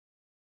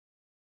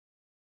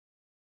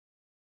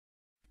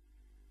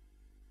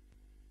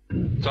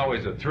It's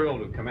always a thrill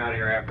to come out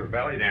here after a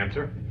belly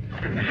dancer.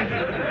 I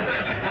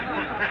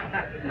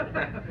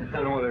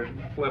don't know whether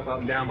to flip up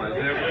and down my zip.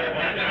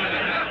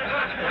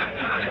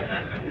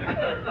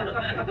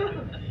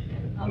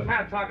 I'm going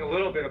to talk a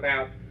little bit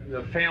about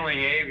the failing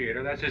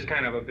aviator. That's just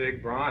kind of a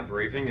big, broad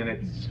briefing, and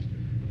it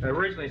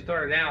originally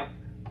started out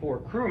for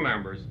crew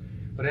members,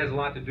 but it has a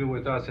lot to do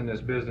with us in this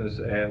business,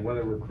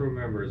 whether we're crew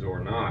members or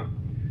not.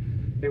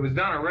 It was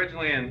done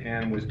originally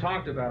and was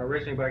talked about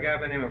originally by a guy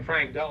by the name of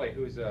Frank Dully,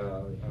 who's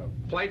a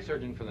flight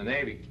surgeon for the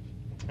Navy.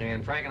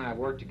 And Frank and I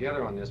worked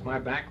together on this. My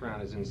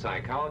background is in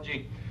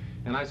psychology,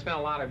 and I spent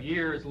a lot of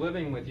years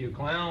living with you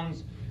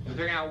clowns and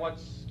figuring out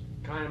what's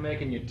kind of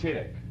making you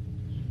tick.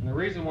 And the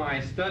reason why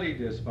I studied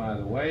this, by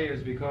the way,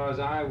 is because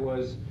I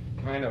was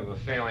kind of a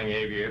failing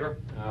aviator.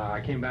 I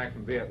came back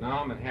from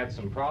Vietnam and had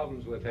some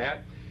problems with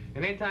that.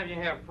 And anytime you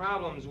have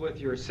problems with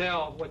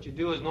yourself, what you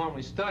do is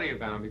normally study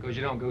about them, because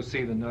you don't go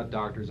see the nut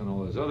doctors and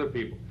all those other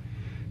people.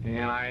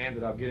 And I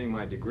ended up getting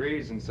my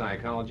degrees in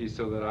psychology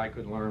so that I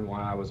could learn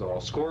why I was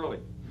all squirrely.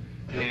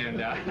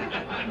 And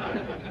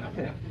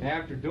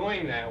after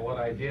doing that, what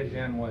I did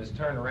then was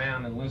turn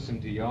around and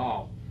listen to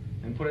y'all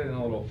and put it in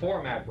a little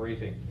format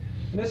briefing.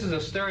 And this is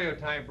a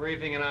stereotype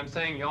briefing, and I'm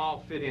saying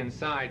y'all fit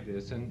inside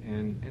this,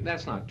 and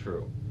that's not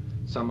true.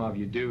 Some of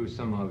you do,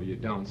 some of you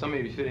don't. Some of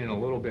you fit in a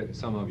little bit, and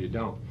some of you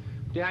don't.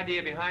 The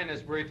idea behind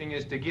this briefing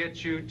is to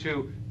get you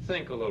to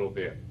think a little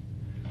bit,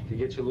 to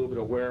get you a little bit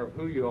aware of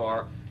who you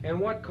are and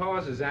what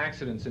causes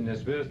accidents in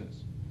this business,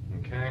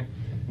 okay?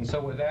 And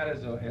so with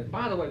that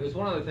by the way, there's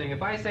one other thing.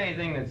 If I say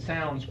anything that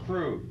sounds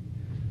crude,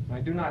 I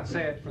do not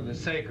say it for the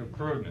sake of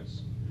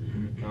crudeness.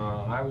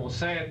 I will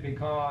say it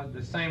because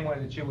the same way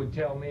that you would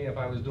tell me if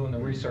I was doing the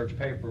research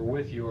paper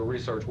with you or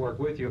research work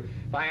with you,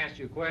 if I asked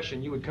you a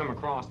question, you would come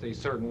across a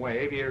certain way.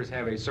 Aviators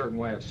have a certain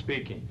way of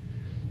speaking.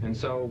 And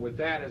so with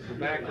that as the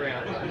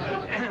background,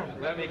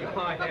 let me go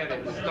ahead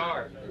and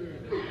start.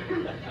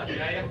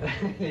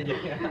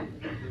 Yeah.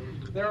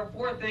 There are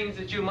 4 things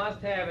that you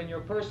must have in your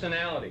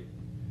personality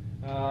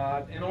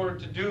in order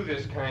to do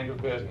this kind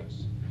of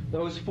business.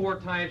 Those 4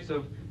 types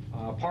of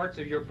parts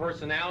of your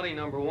personality.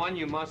 Number 1,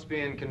 you must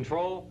be in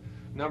control.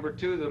 Number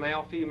 2, the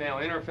male-female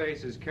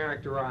interface is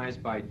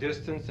characterized by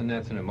distance, and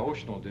that's an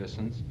emotional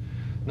distance.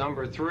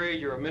 Number 3,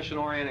 you're a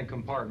mission-oriented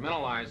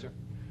compartmentalizer.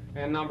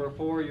 And number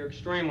 4, you're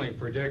extremely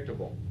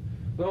predictable.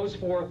 Those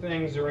 4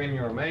 things are in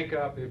your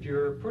makeup if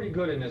you're pretty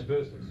good in this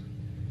business.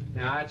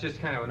 Now, that's just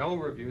kind of an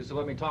overview, so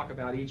let me talk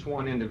about each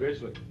one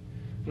individually.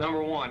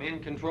 Number 1, in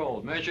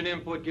control. Measured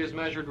input gives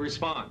measured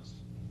response.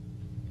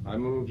 I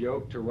move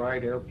yoke to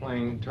right,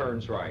 airplane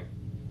turns right.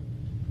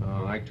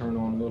 I turn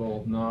on a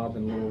little knob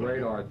and a little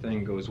radar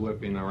thing goes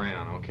whipping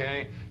around,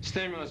 okay?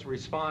 Stimulus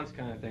response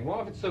kind of thing.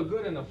 Well, if it's so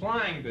good in the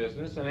flying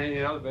business and any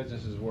other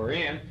businesses we're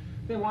in,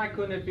 then why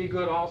couldn't it be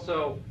good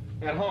also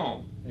at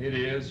home? It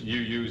is,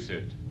 you use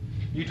it.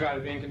 You try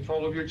to be in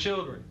control of your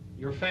children,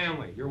 your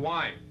family, your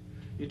wife.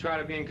 You try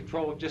to be in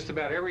control of just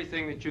about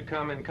everything that you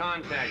come in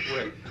contact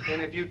with.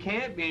 And if you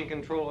can't be in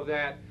control of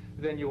that,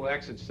 then you will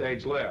exit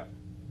stage left.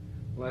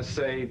 Let's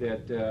say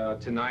that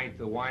tonight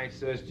the wife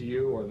says to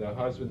you, or the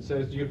husband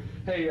says to you,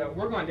 hey,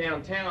 we're going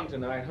downtown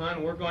tonight,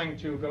 hon. We're going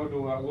to go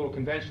to a little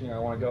convention here I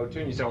want to go to.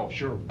 And you say, oh,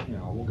 sure,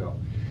 we'll go.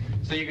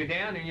 So you go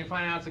down and you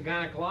find out it's a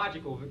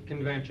gynecological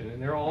convention,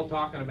 and they're all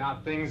talking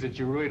about things that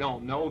you really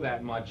don't know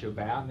that much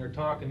about. And they're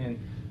talking in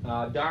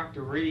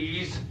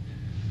doctorese.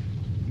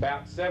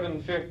 About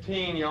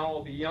 7:15, y'all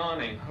will be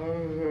yawning.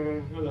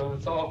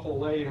 It's awful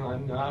late,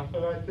 hon. I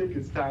think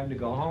it's time to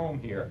go home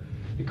here.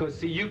 Because,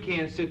 see, you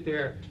can't sit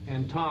there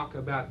and talk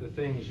about the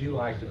things you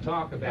like to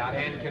talk about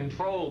and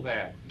control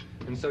that.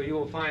 And so you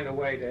will find a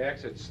way to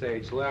exit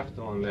stage left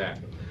on that.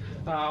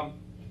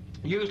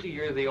 Usually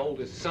you're the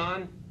oldest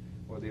son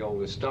or the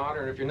oldest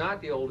daughter. And if you're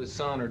not the oldest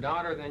son or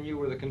daughter, then you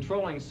were the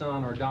controlling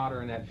son or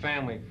daughter in that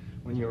family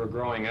when you were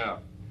growing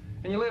up.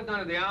 And you lived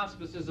under the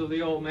auspices of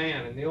the old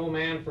man. And the old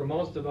man, for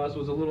most of us,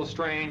 was a little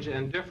strange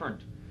and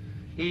different.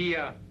 He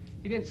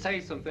didn't say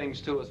some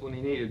things to us when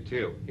he needed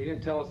to. He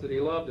didn't tell us that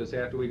he loved us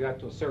after we got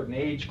to a certain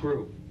age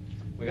group.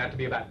 We got to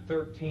be about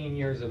 13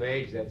 years of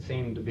age. That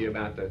seemed to be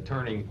about the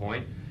turning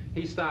point.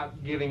 He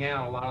stopped giving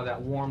out a lot of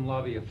that warm,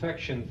 lovey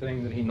affection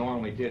thing that he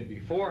normally did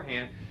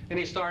beforehand, and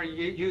he started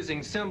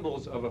using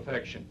symbols of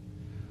affection.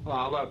 Well,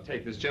 I'd love to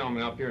take this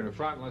gentleman up here in the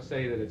front, and let's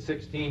say that at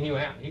 16 he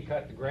went out and he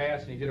cut the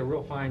grass and he did a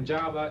real fine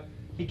job of it.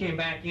 He came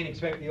back in,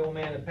 expecting the old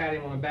man to pat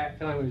him on the back,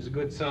 tell him he was a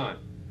good son.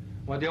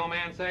 What did the old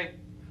man say?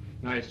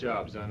 Nice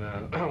job, son.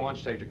 Why don't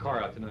you take the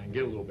car out tonight and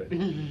get a little bit?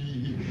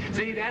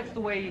 See, that's the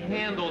way he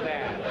handled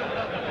that.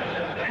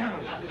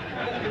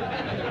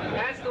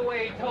 That's the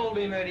way he told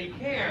him that he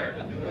cared.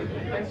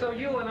 And so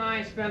you and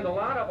I spend a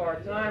lot of our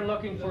time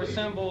looking for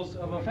symbols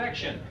of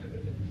affection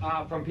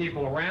from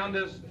people around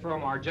us,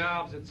 from our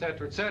jobs,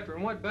 etc., etc.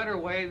 And what better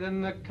way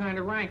than the kind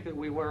of rank that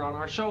we wear on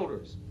our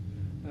shoulders?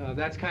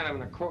 That's kind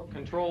of a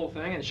control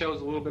thing, and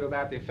shows a little bit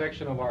about the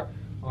affection of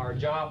our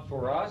job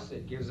for us.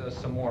 It gives us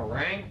some more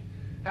rank.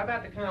 How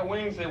about the kind of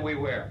wings that we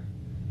wear?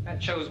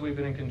 That shows we've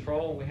been in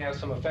control. We have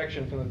some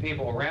affection from the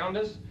people around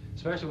us.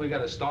 especially if we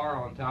got a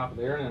star on top of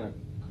there and a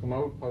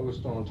commode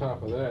post on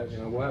top of that. You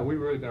know, well, we've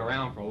really been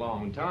around for a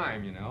long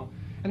time, you know.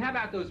 And how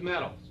about those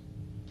medals?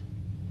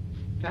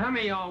 Now, how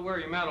many of y'all wear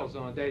your medals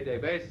on a day-to-day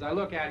basis? I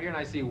look out here and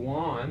I see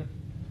one.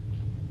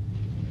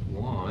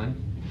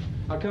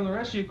 How come the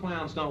rest of you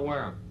clowns don't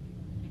wear them?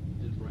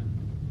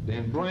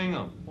 Then bring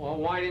them. Well,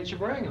 why didn't you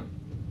bring them?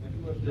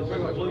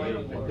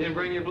 Didn't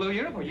bring your blue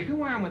uniform. You can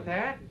wear them with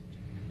that.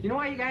 You know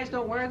why you guys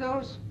don't wear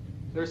those?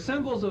 They're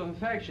symbols of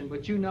affection,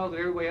 but you know that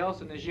everybody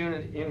else in this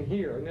unit, in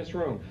here, in this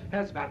room,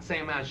 has about the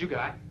same amount as you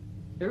got.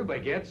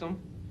 Everybody gets them.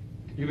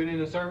 You've been in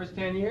the service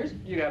 10 years,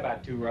 you got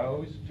about 2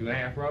 rows,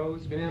 2.5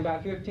 rows. Been in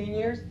about 15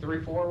 years,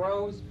 3, 4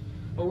 rows.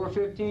 Over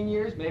 15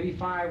 years, maybe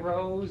 5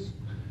 rows.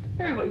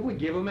 Everybody would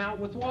give them out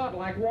with water,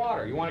 like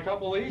water. You want a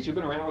couple of these? You've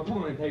been around with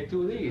one and take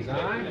 2 of these,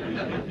 all right?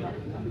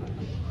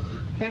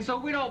 And so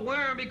we don't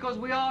wear them because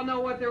we all know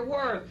what they're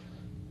worth.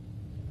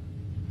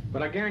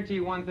 But I guarantee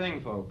you one thing,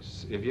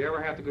 folks. If you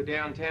ever have to go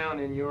downtown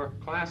in your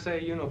Class A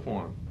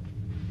uniform,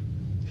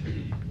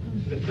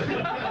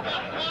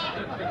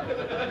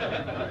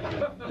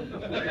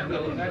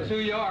 that's who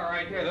you are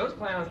right there. Those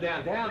clowns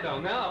downtown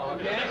don't know,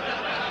 okay?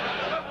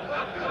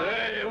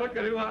 Hey, look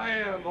at who I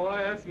am, boy.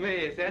 That's me.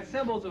 It's that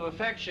symbols of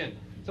affection.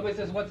 Somebody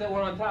says, what's that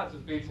one on top? Says,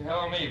 beats the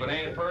hell on me, but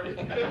ain't it pretty?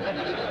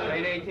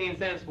 Paid 18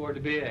 cents for it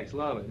to BX.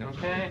 Love it,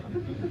 okay?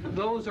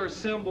 Those are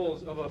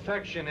symbols of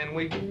affection, and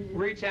we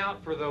reach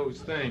out for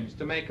those things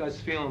to make us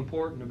feel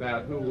important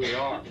about who we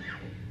are.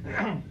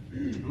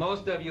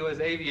 Most of you as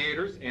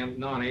aviators, and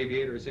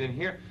non-aviators in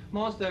here,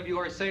 most of you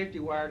are safety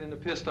wired in the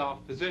pissed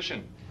off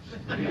position.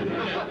 How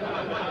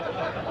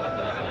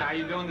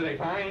you doing today?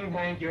 Fine,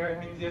 thank you.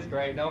 Everything's just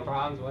great. No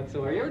problems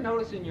whatsoever. You ever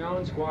notice in your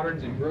own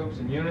squadrons and groups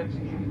and units,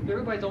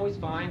 everybody's always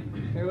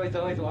fine? Everybody's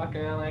always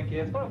walking around like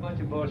this? What a bunch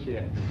of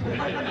bullshit.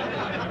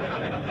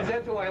 Is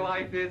that the way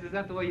life is? Is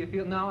that the way you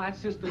feel? No,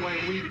 that's just the way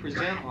we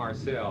present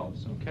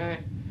ourselves,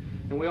 okay?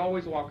 And we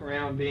always walk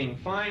around being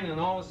fine,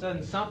 and all of a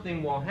sudden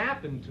something will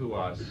happen to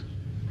us,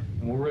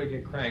 and we'll really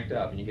get cranked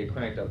up, and you get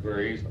cranked up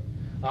very easily.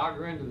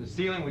 Auger into the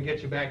ceiling, we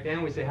get you back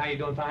down, we say, how you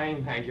doing?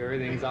 Fine, thank you,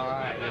 everything's all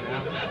right, you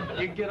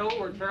know? You can get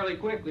over it fairly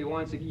quickly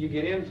once you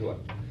get into it,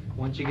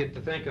 once you get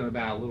to thinking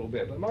about it a little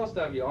bit. But most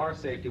of you are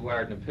safety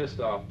wired in a pissed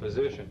off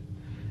position.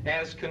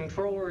 As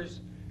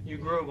controllers, you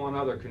groove on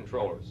other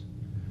controllers.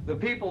 The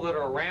people that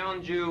are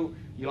around you,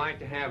 you like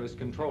to have as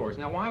controllers.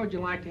 Now, why would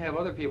you like to have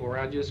other people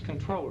around you as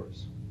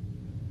controllers?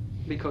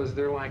 Because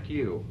they're like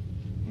you,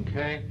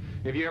 okay?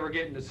 If you ever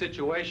get in a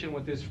situation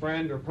with this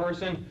friend or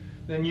person,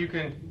 then you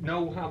can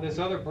know how this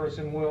other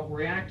person will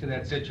react to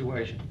that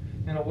situation.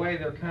 In a way,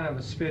 they're kind of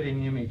a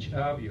spitting image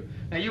of you.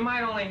 Now, you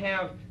might only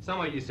have,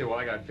 some of you say, well,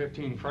 I got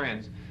 15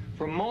 friends.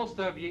 For most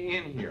of you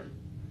in here,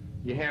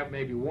 you have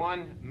maybe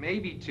 1,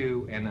 maybe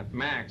 2, and at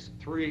max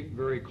 3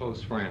 very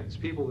close friends.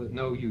 People that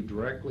know you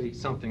directly,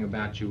 something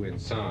about you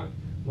inside.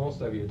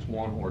 Most of you, it's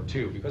 1 or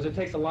 2, because it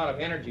takes a lot of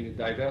energy to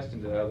divest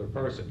into the other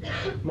person.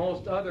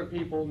 Most other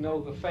people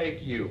know the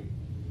fake you.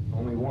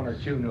 Only 1 or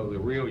 2 know the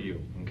real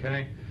you,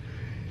 okay?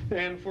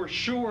 And for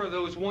sure,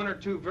 those 1 or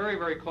 2 very,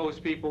 very close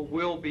people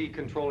will be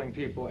controlling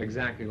people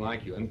exactly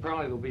like you, and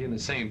probably they'll be in the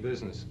same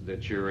business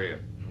that you're in,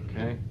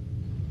 okay?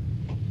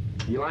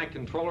 You like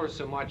controllers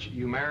so much,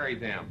 you marry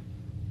them.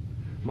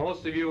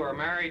 Most of you are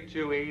married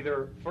to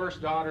either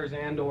first daughters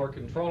and or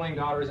controlling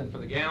daughters, and for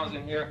the gals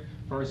in here,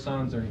 first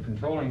sons or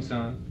controlling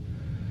sons.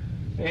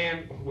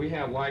 And we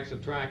have lights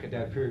of track at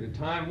that period of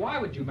time. Why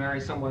would you marry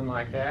someone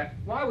like that?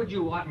 Why would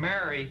you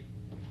marry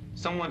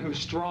someone who's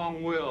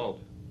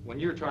strong-willed when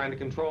you're trying to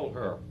control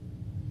her?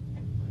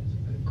 That's a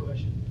good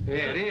question. Yeah,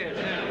 it is.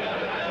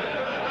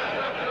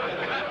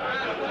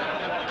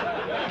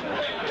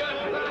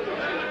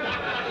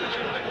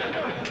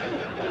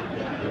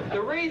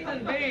 The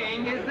reason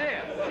being is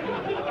this.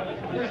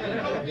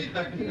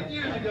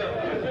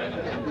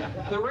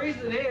 The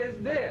reason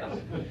is this.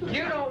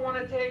 You don't want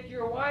to take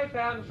your wife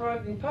out in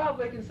front in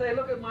public and say,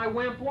 look at my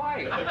wimp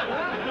wife.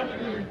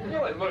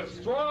 You're a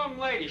strong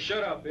lady.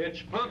 Shut up,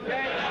 bitch.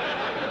 Okay?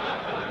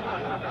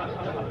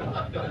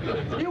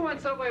 You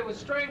want somebody with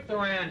strength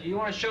around you. You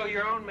want to show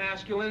your own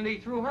masculinity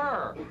through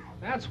her.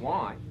 That's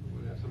why.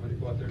 We'll have somebody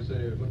go out there and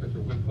say, look at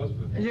your wimp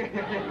husband. Yeah,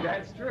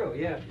 that's true,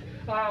 yeah.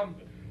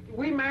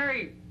 We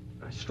marry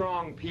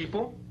strong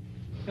people.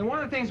 And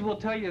one of the things we'll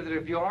tell you that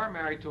if you are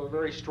married to a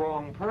very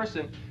strong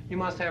person, you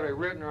must have a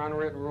written or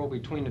unwritten rule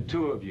between the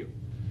 2 of you.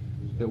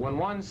 That when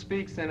one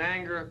speaks in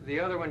anger, the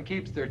other one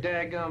keeps their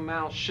daggum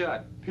mouth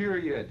shut,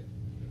 period.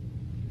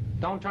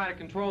 Don't try to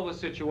control the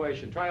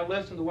situation. Try to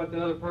listen to what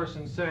the other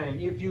person's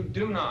saying. If you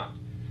do not,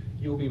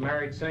 you'll be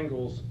married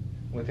singles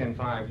within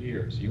 5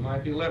 years. You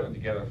might be living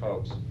together,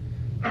 folks.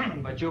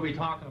 But you'll be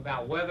talking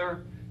about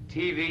weather,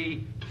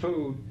 TV,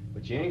 food,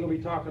 but you ain't going to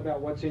be talking about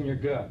what's in your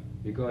gut,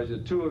 because the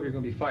 2 of you are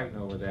going to be fighting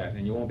over that,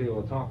 and you won't be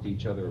able to talk to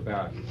each other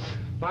about it.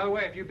 By the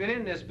way, if you've been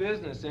in this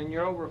business and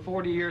you're over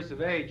 40 years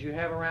of age, you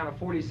have around a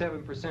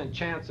 47%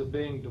 chance of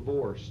being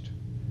divorced.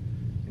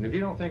 And if you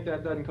don't think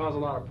that doesn't cause a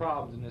lot of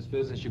problems in this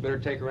business, you better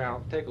take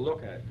a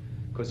look at it,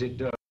 because it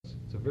does.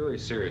 It's a very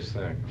serious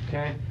thing,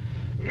 okay?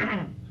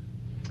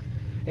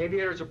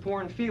 Aviators are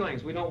poor in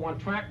feelings. We don't want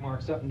track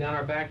marks up and down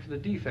our back for the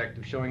defect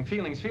of showing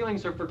feelings.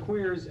 Feelings are for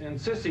queers and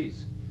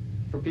sissies,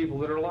 for people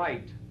that are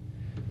light,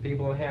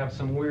 people that have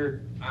some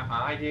weird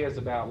ideas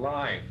about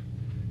life.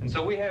 And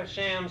so we have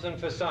shams and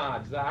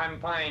facades. I'm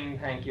fine,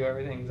 thank you,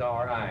 everything's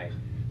all right.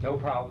 No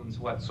problems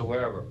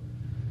whatsoever.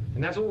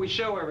 And that's what we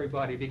show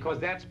everybody, because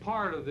that's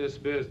part of this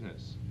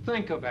business.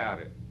 Think about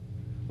it.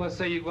 Let's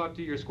say you go up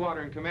to your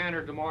squadron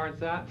commander tomorrow and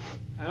say,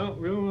 I don't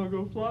really want to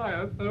go fly.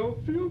 I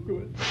don't feel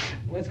good.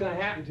 What's going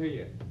to happen to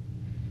you?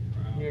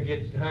 You're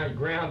going to get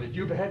grounded,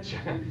 you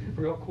betcha,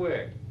 real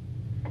quick.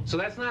 So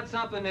that's not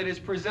something that is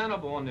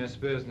presentable in this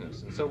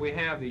business. And so we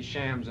have these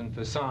shams and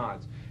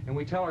facades. And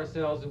we tell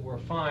ourselves that we're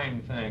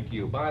fine, thank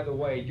you. By the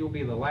way, you'll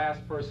be the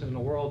last person in the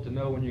world to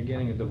know when you're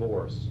getting a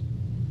divorce.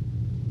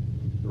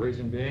 The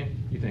reason being,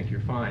 you think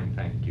you're fine,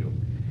 thank you.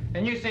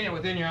 And you've seen it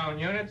within your own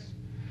units.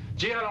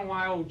 Gee, I don't know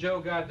why old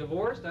Joe got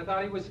divorced. I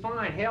thought he was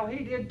fine. Hell,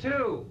 he did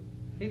too.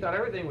 He thought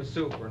everything was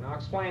super, and I'll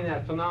explain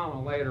that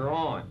phenomenon later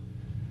on.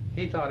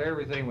 He thought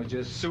everything was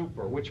just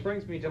super, which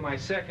brings me to my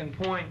second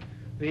point.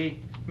 The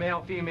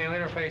male-female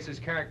interface is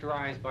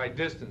characterized by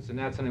distance, and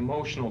that's an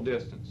emotional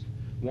distance.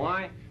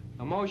 Why?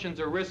 Emotions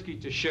are risky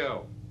to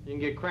show. You can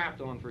get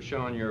crapped on for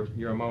showing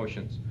your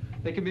emotions.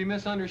 They can be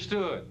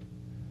misunderstood,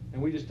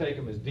 and we just take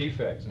them as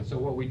defects. And so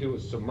what we do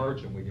is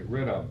submerge them. We get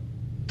rid of them.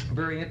 A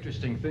very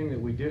interesting thing that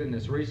we did in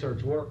this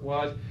research work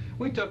was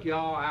we took you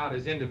all out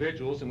as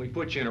individuals and we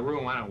put you in a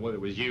room. I don't know whether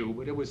it was you,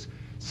 but it was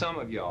some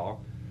of y'all.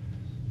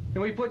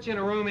 And we put you in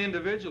a room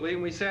individually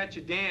and we sat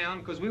you down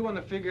because we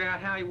wanted to figure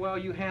out how well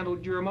you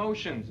handled your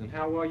emotions and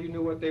how well you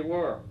knew what they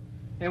were.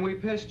 And we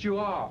pissed you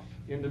off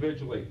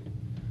individually.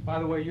 By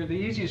the way, you're the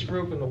easiest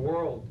group in the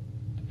world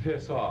to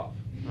piss off.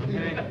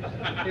 Okay?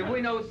 If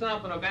we know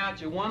something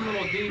about you, one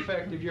little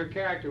defect of your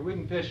character, we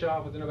can piss you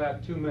off within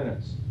about 2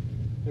 minutes.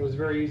 It was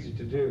very easy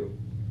to do.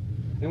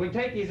 And we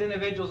take these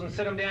individuals and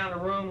sit them down in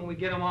a room and we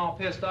get them all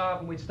pissed off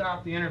and we'd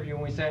stop the interview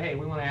and we say, hey,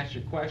 we want to ask you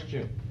a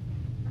question.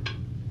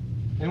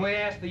 And we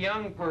ask the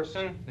young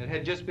person that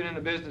had just been in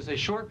the business a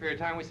short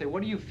period of time, we say,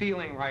 what are you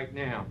feeling right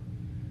now?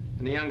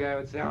 And the young guy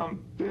would say,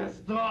 I'm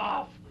pissed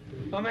off.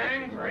 I'm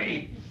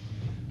angry.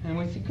 And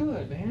we'd say,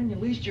 good, man,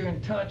 at least you're in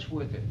touch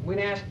with it. We'd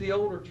ask the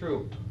older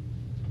troop.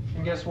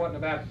 And guess what? In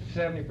about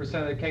 70%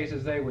 of the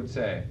cases, they would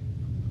say,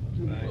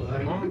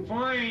 I'm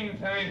fine,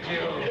 thank you.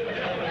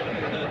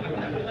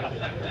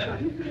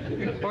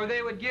 Or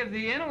they would give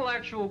the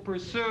intellectual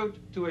pursuit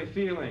to a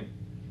feeling.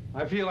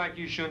 I feel like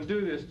you shouldn't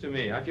do this to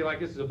me. I feel like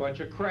this is a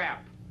bunch of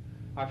crap.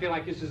 I feel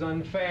like this is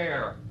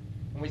unfair.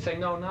 And we say,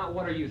 no, not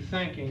what are you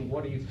thinking,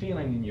 what are you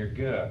feeling in your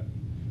gut?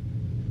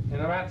 In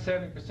about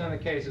 70% of the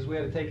cases, we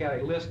had to take out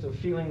a list of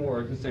feeling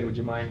words and say, would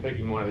you mind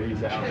picking one of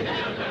these out?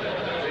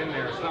 It's in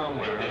there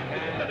somewhere.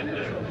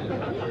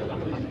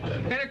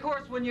 And of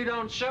course, when you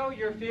don't show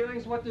your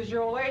feelings, what does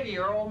your old lady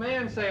or old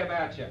man say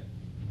about you?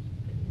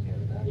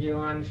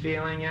 You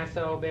unfeeling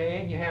SOB?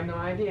 You have no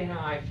idea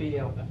how I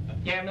feel.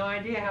 You have no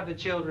idea how the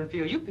children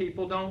feel. You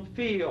people don't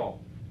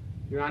feel.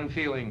 You're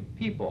unfeeling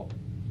people.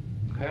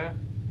 Okay?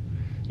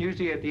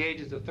 Usually at the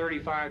ages of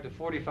 35 to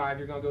 45,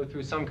 you're going to go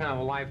through some kind of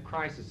a life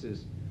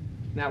crisis.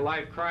 Now,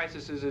 life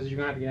crisis is you're going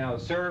to have to get out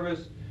of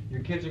service, your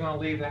kids are going to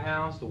leave the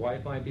house, the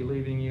wife might be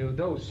leaving you,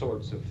 those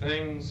sorts of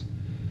things.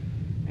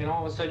 And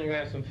all of a sudden you're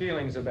going to have some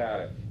feelings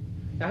about it.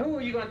 Now, who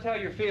are you going to tell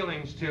your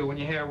feelings to when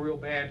you have real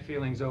bad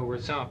feelings over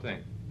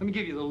something? Let me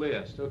give you the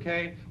list,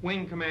 okay?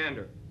 Wing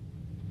commander.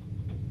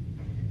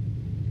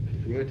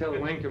 You're going to tell the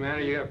wing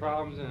commander you got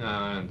problems? No,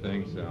 I don't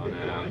think so,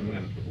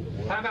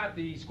 no. How about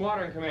the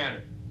squadron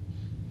commander?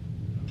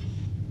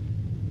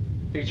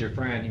 If he's your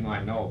friend, he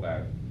might know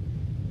about it.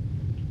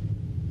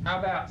 How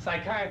about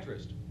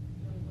psychiatrist?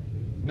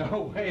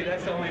 No way,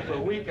 that's only for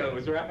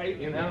weakos, right?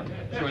 You know,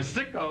 for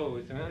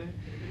sickos. Huh?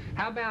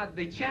 How about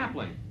the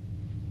chaplain?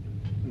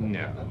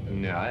 No,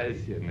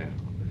 that's, no.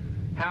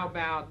 How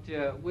about,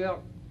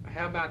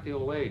 how about the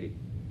old lady?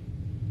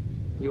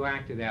 You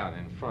act it out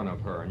in front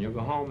of her, and you'll go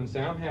home and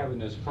say, I'm having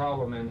this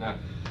problem, and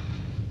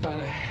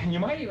you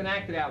might even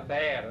act it out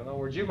bad. In other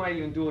words, you might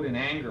even do it in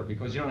anger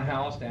because you don't know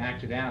how else to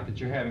act it out that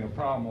you're having a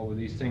problem over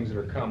these things that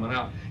are coming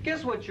up.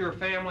 Guess what your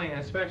family, and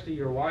especially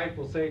your wife,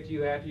 will say to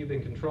you after you've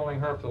been controlling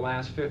her for the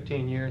last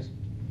 15 years?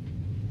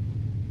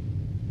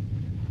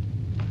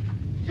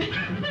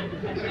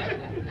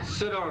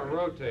 Sit on and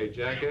rotate,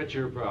 Jack. That's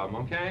your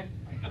problem, okay?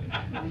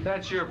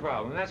 That's your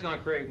problem. And that's going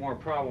to create more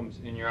problems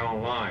in your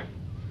own life.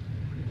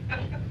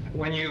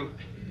 When you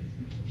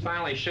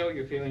finally show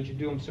your feelings, you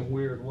do them some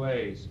weird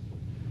ways.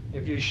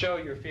 If you show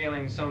your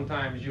feelings,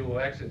 sometimes you will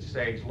exit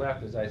stage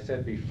left, as I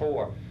said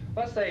before.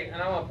 Let's say,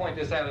 and I want to point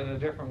this out in a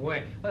different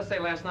way. Let's say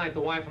last night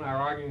the wife and I are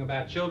arguing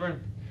about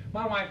children.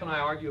 My wife and I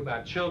argue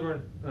about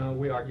children.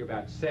 We argue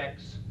about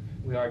sex.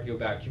 We argue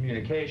about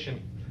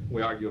communication.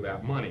 We argue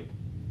about money.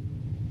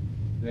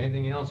 Is there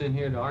anything else in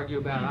here to argue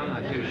about? I'm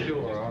not too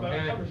sure,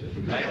 okay?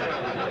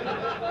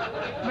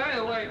 By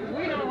the way,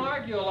 we don't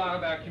argue a lot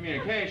about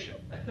communication.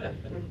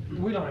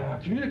 We don't know how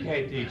to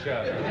communicate to each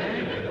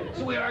other.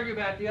 So we argue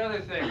about the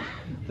other things.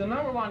 The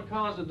number one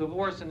cause of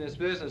divorce in this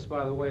business,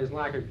 by the way, is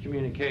lack of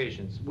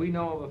communications. We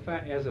know of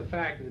as a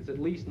fact that it's at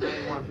least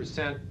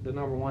 91% the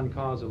number one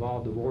cause of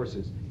all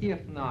divorces,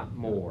 if not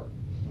more,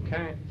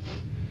 okay?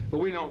 But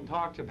we don't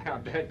talk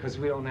about that because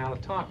we don't know how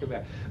to talk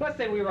about it. Let's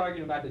say we were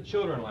arguing about the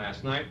children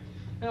last night.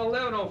 At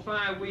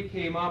 11:05, we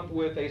came up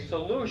with a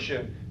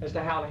solution as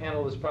to how to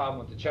handle this problem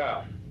with the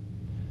child.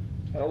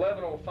 At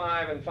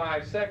 11:05 and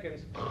 5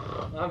 seconds,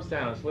 I'm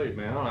sound asleep,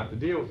 man. I don't have to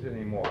deal with it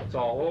anymore. It's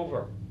all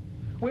over.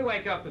 We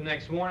wake up the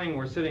next morning,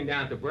 we're sitting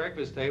down at the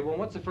breakfast table, and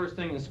what's the first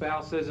thing the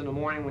spouse says in the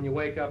morning when you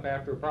wake up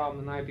after a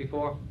problem the night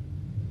before?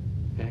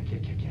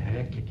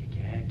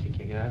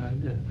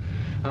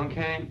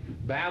 Okay?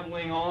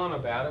 Babbling on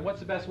about it. What's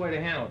the best way to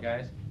handle it,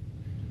 guys?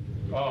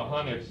 Oh,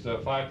 honey, it's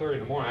 5:30 in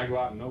the morning. I go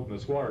out and open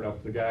the squad up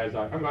with the guys.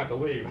 I'm about to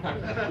leave.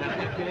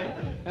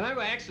 And I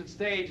go exit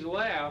stage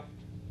left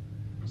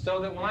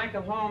so that when I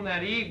come home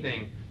that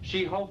evening,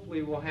 she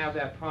hopefully will have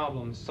that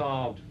problem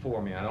solved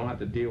for me. I don't have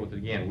to deal with it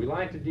again. We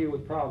like to deal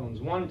with problems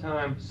one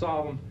time,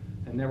 solve them,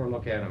 and never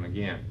look at them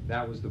again.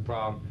 That was the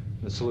problem.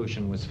 The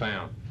solution was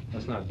found.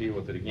 Let's not deal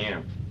with it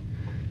again.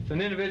 If an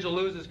individual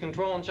loses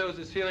control and shows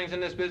his feelings in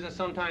this business,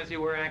 sometimes he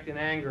will act in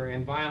anger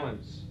and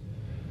violence.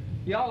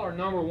 Y'all are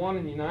number one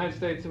in the United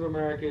States of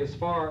America as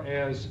far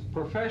as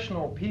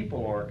professional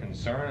people are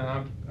concerned,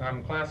 and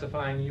I'm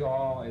classifying you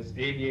all as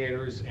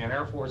aviators and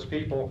Air Force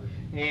people,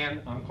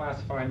 and I'm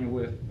classifying you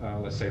with,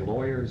 let's say,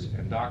 lawyers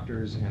and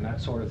doctors and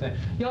that sort of thing.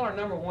 Y'all are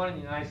number one in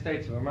the United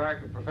States of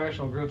America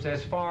professional groups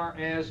as far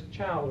as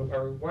child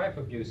or wife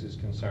abuse is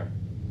concerned.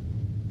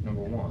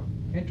 Number one.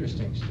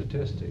 Interesting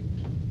statistic.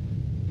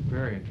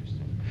 Very interesting.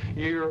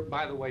 You're,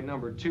 by the way,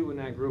 number two in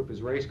that group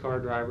is race car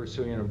drivers,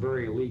 so you're in a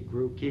very elite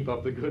group. Keep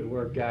up the good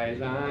work, guys.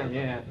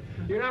 Yeah.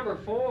 You're number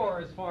four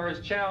as far as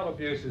child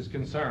abuse is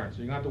concerned, so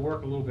you're going to have to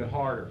work a little bit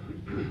harder.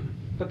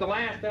 But the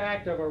last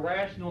act of a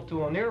rational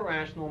to an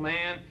irrational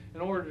man,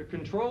 in order to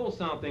control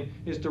something,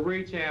 is to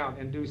reach out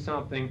and do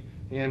something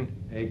in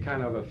a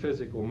kind of a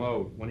physical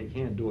mode when he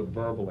can't do it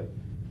verbally.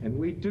 And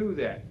we do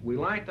that. We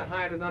like to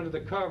hide it under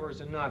the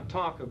covers and not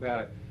talk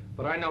about it.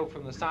 But I know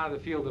from the side of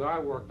the field that I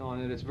worked on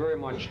that it's very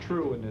much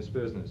true in this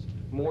business,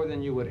 more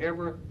than you would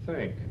ever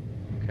think,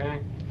 okay?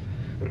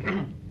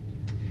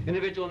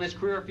 Individual in this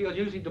career field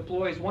usually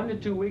deploys 1 to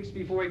 2 weeks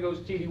before he goes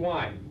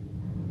TDY.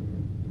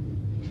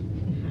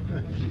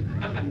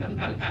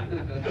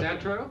 Is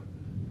that true?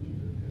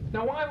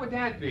 Now why would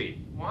that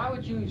be? Why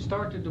would you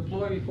start to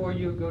deploy before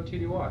you go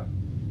TDY?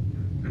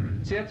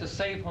 See, that's a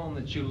safe home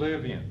that you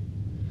live in.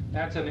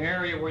 That's an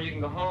area where you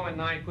can go home at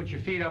night, put your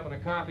feet up on a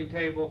coffee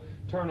table,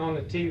 turn on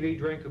the TV,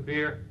 drink a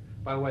beer.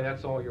 By the way,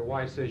 that's all your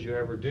wife says you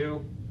ever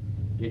do.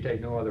 You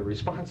take no other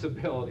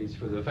responsibilities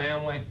for the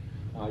family.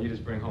 You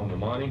just bring home the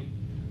money.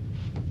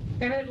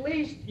 And at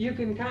least you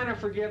can kind of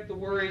forget the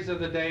worries of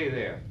the day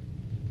there.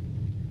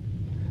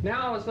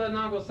 Now all of a sudden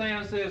Uncle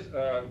Sam says,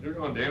 you're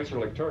going to answer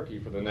like turkey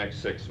for the next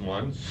 6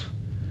 months.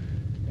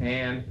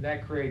 And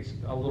that creates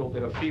a little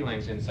bit of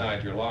feelings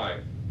inside your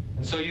life.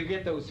 And so you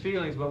get those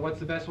feelings, but what's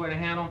the best way to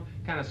handle them?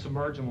 Kind of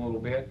submerge them a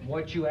little bit.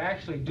 What you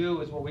actually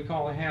do is what we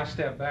call a half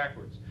step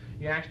backwards.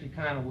 You actually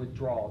kind of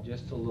withdraw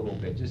just a little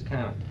bit, just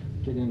kind of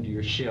get into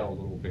your shell a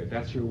little bit.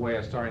 That's your way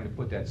of starting to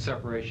put that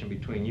separation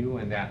between you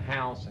and that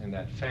house and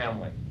that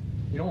family.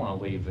 You don't want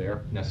to leave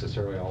there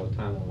necessarily all the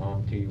time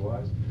along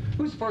TUIs.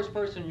 Who's the first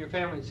person in your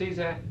family that sees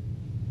that?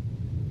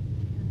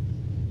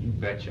 You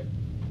betcha.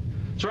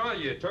 What's wrong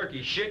with you,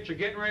 turkey shit? You're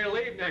getting ready to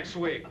leave next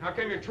week. How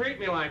come you treat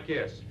me like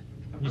this?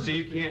 You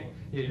see,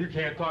 you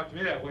can't talk to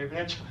me that way,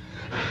 bitch.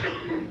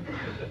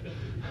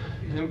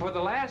 And for the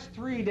last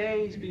 3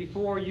 days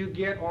before you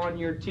get on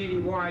your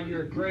TDY,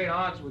 you're at great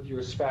odds with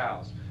your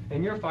spouse.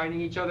 And you're fighting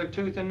each other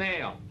tooth and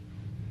nail.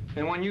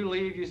 And when you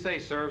leave, you say,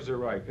 serves her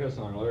right. Piss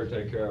on her, let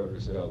her take care of it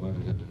herself.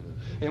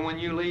 And when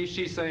you leave,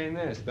 she's saying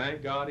this,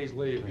 thank God he's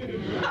leaving.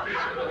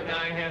 And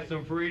I have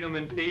some freedom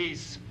and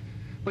peace.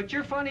 But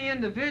you're funny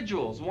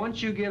individuals.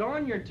 Once you get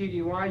on your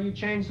TDY, you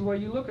change the way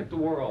you look at the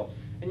world.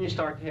 And you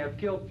start to have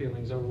guilt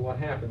feelings over what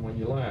happened when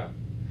you left.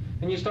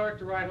 And you start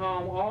to write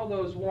home all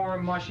those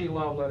warm, mushy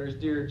love letters.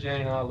 Dear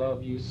Jane, I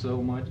love you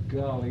so much.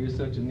 Golly, you're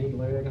such a neat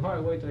lady. I can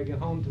hardly wait till I get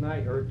home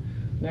tonight or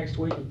next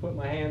week and put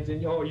my hands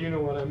in you. Oh, you know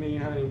what I mean,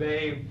 honey,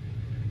 babe.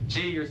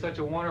 Gee, you're such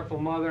a wonderful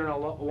mother and a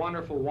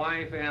wonderful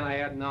wife, and I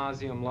ad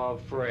nauseum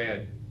love,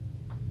 Fred.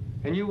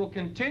 And you will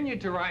continue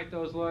to write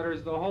those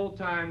letters the whole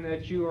time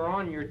that you are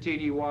on your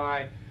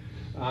TDY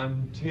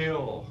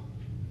until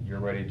you're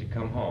ready to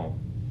come home.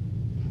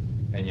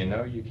 And you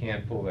know you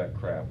can't pull that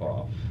crap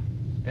off.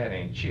 That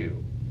ain't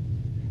you.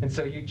 And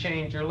so you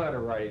change your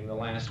letter writing the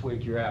last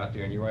week you're out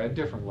there, and you write a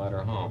different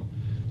letter home.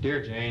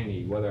 Dear Jane,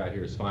 the weather out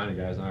here is fine.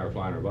 The guys and I are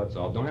flying our butts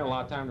off. Don't have a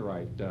lot of time to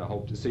write.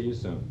 Hope to see you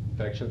soon.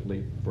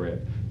 Affectionately,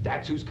 Fred.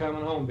 That's who's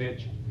coming home,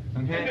 bitch.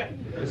 Okay?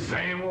 The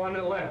same one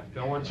that left.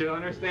 Don't want you to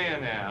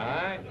understand that, all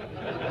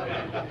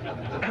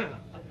right?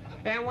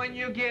 And when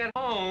you get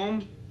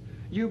home,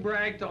 you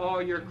brag to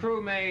all your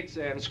crewmates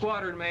and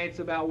squadron mates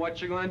about what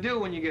you're going to do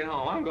when you get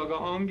home. I'm going to go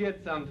home and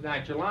get some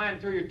tonight. You're lying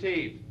through your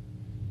teeth.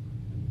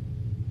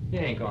 You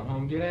ain't going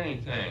home and get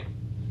anything.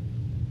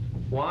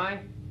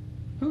 Why?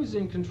 Who's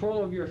in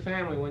control of your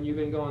family when you've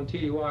been going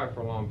TDY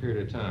for a long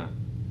period of time?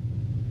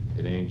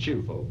 It ain't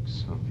you,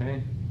 folks,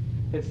 okay?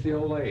 It's the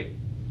old lady.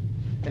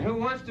 And who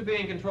wants to be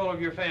in control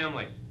of your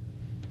family?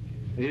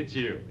 It's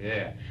you,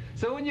 yeah.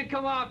 So when you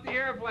come off the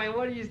airplane,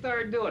 what do you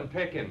start doing?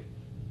 Picking.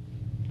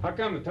 How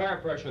come the tire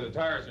pressure of the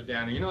tires are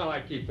down? You know I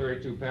like to keep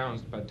 32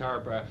 pounds by tire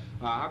pressure.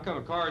 How come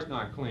the car's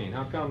not clean?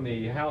 How come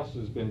the house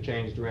has been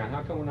changed around?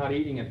 How come we're not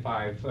eating at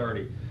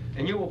 5:30?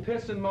 And you will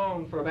piss and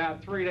moan for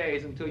about 3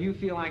 days until you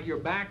feel like you're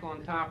back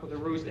on top of the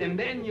roost, and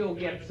then you'll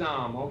get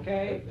some,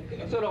 okay?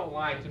 So don't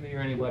lie to me or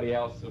anybody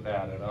else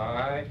about it, all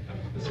right?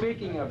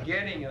 Speaking of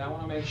getting it, I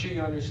want to make sure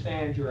you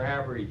understand your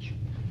average.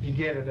 You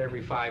get it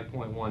every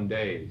 5.1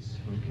 days,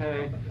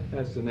 okay?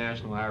 That's the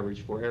national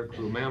average for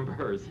aircrew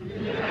members.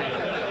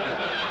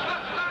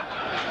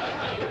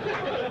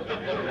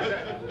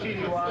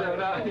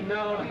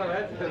 No,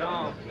 that's at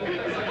all.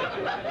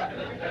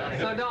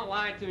 So don't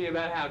lie to me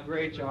about how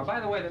great you are. By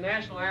the way, the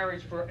national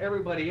average for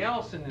everybody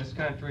else in this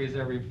country is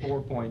every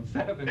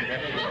 4.7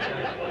 days.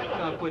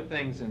 I'll put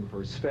things in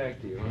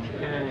perspective,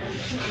 okay?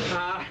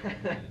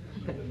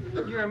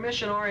 You're a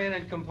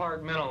mission-oriented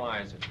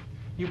compartmentalizer.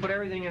 You put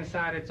everything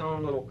inside its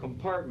own little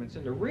compartments,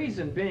 and the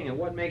reason being, and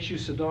what makes you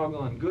so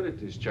doggone good at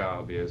this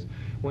job is,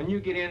 when you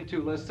get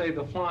into, let's say,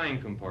 the flying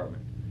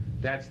compartment,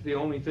 that's the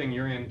only thing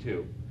you're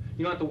into.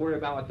 You don't have to worry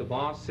about what the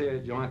boss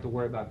said, you don't have to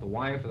worry about the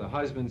wife or the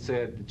husband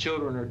said, the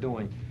children are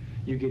doing.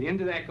 You get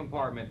into that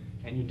compartment,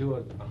 and you do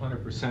it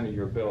 100% of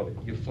your ability.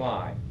 You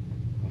fly,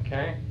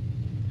 okay?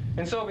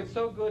 And so if it's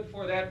so good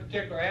for that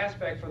particular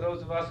aspect for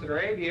those of us that are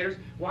aviators,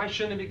 why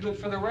shouldn't it be good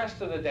for the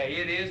rest of the day?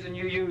 It is, and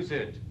you use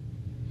it.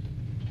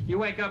 You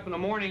wake up in the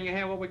morning, you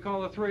have what we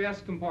call the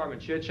 3S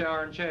compartment, shit,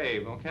 shower, and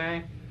shave,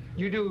 okay?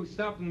 You do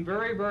something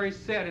very, very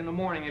set in the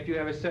morning if you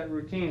have a set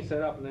routine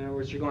set up. In other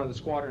words, you're going to the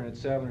squadron at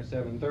 7 or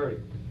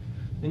 7:30.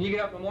 Then you get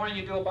up in the morning,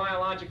 you do a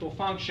biological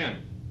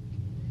function.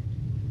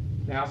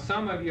 Now,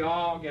 some of you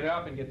all get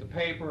up and get the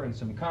paper and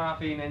some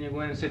coffee, and then you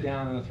go in and sit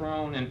down on the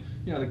throne, and,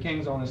 you know, the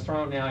king's on his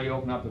throne now, you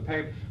open up the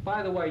paper.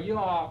 By the way, you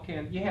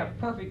have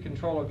perfect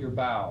control of your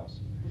bowels.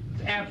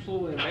 It's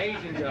absolutely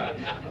amazing job.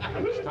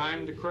 It's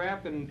time to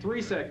crap in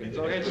 3 seconds.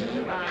 Okay?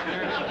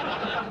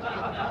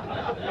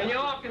 And you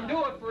all can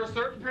do it for a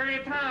certain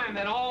period of time,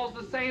 and all's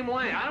the same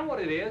length. I don't know what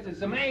it is.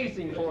 It's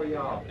amazing for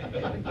y'all.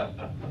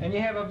 And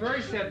you have a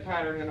very set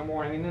pattern in the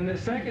morning. And then the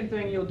second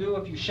thing you'll do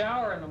if you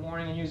shower in the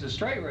morning and use a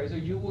straight razor,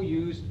 you will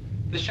use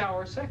the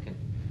shower second.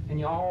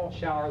 And you all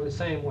shower the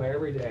same way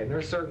every day. And there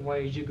are certain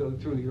ways you go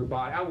through your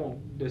body. I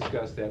won't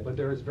discuss that, but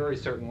there's very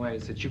certain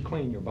ways that you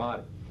clean your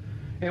body.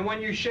 And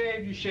when you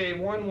shave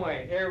one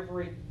way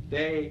every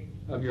day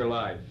of your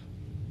life.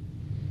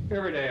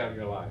 Every day of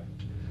your life.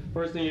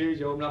 First thing you do is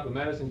you open up the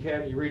medicine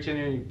cabinet, you reach in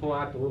there and you pull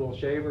out the little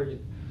shaver.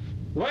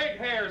 Leg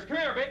hairs, come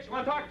here, bitch, I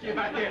want to talk to you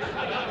about this.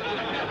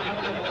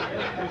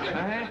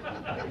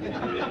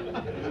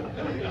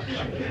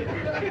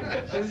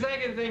 The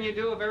second thing you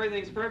do, if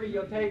everything's perfect,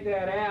 you'll take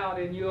that out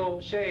and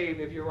you'll shave.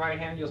 If you're right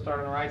hand, you'll start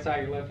on the right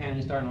side, your left hand,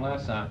 you start on the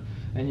left side.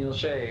 And you'll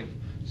shave.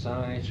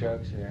 Side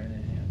strokes here and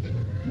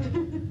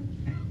then.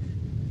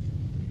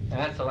 And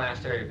that's the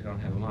last area if you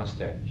don't have a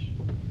mustache.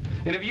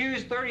 And if you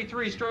used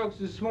 33 strokes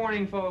this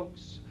morning,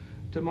 folks,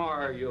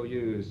 tomorrow you'll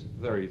use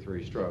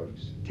 33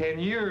 strokes. 10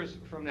 years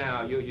from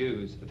now, you'll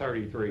use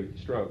 33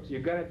 strokes.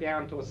 You've got it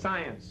down to a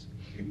science,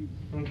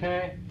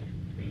 okay?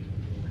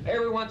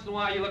 Every once in a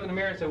while, you look in the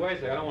mirror and say, wait a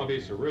second, I don't want to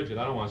be so rigid.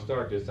 I don't want to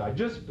start this side.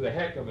 Just for the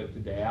heck of it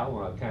today, I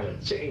want to kind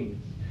of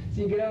change. So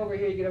you get over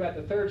here, you get about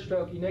the third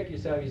stroke, you nick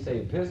yourself, you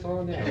say, piss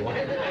on there.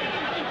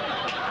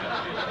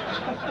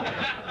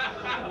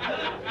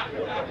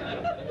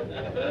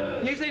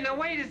 You say, now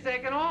wait a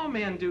second, all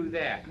men do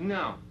that.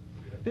 No.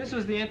 This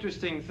was the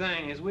interesting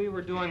thing, as we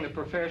were doing the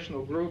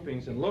professional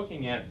groupings and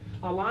looking at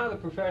a lot of the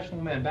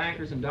professional men,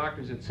 bankers and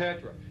doctors,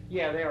 etc.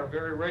 Yeah, they are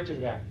very rigid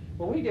about it.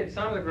 Well, we did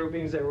some of the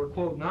groupings that were,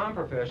 quote,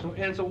 non-professional,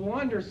 and it's a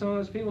wonder some of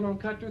those people don't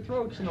cut their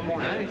throats in the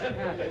morning. You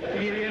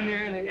get in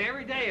there, and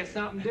every day is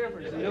something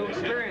different. It's a new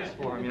experience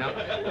for them, you know.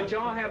 But you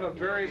all have a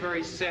very,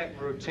 very set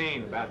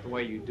routine about the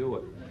way you do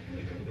it.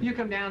 You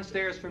come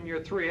downstairs from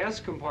your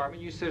 3S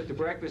compartment, you sit at the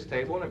breakfast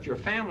table, and if your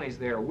family's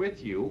there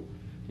with you,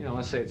 you know,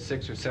 let's say it's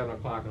 6 or 7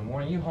 o'clock in the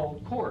morning, you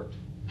hold court.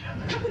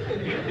 That's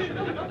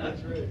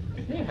right.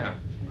 Yeah.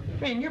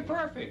 I mean, you're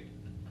perfect.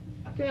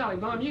 Golly,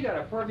 Mom, you got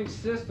a perfect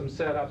system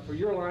set up for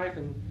your life,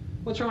 and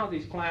what's wrong with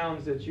these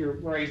clowns that you're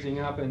raising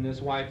up and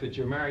this wife that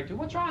you're married to?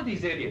 What's wrong with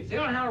these idiots? They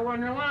don't know how to run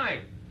their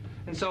life.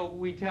 And so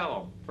we tell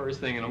them first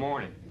thing in the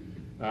morning.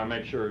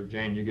 Make sure,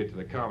 Jane, you get to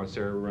the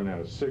commissary. We run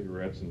out of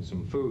cigarettes and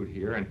some food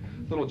here. And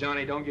little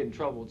Johnny, don't get in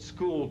trouble at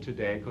school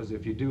today, because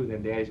if you do,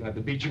 then Dad's going to have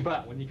to beat your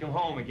butt when you come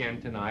home again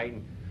tonight.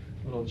 And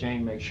little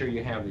Jane, make sure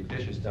you have the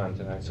dishes done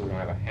tonight so we don't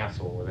have a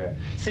hassle with that.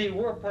 See,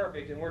 we're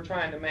perfect and we're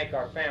trying to make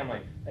our family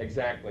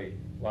exactly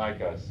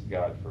like us,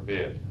 God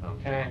forbid,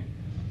 okay?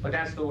 But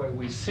that's the way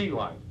we see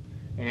life.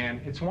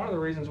 And it's one of the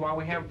reasons why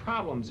we have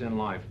problems in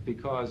life,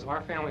 because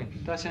our family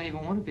doesn't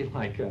even want to be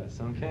like us,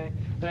 okay?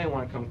 They don't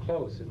want to come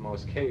close in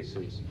most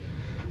cases.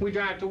 We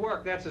drive to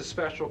work, that's a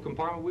special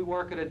compartment. We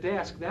work at a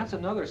desk, that's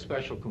another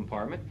special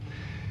compartment.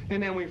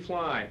 And then we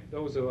fly.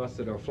 Those of us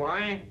that are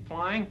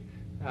flying,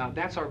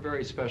 that's our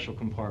very special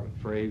compartment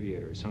for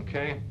aviators,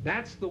 okay?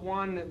 That's the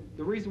one,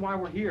 the reason why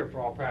we're here for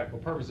all practical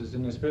purposes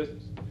in this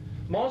business.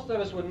 Most of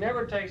us would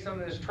never take some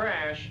of this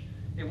trash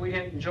if we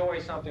didn't enjoy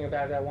something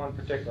about that one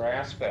particular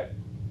aspect.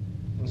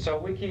 And so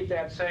we keep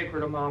that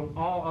sacred among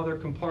all other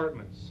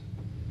compartments.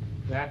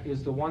 That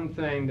is the one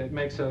thing that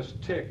makes us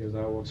tick, as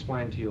I will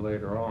explain to you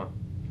later on.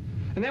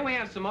 And then we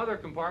have some other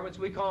compartments.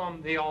 We call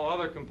them the all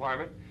other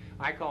compartment.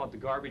 I call it the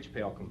garbage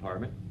pail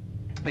compartment.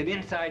 And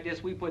inside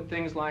this, we put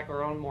things like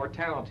our own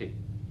mortality.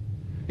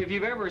 If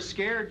you've ever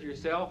scared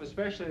yourself,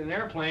 especially in an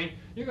airplane,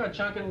 you're going to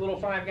chunk in a little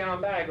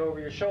 5-gallon bag over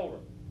your shoulder.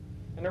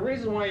 And the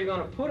reason why you're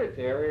going to put it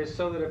there is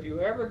so that if you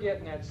ever get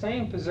in that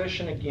same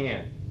position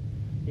again,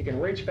 you can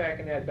reach back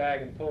in that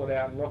bag and pull it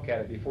out and look at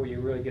it before you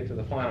really get to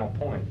the final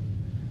point.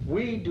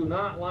 We do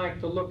not like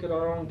to look at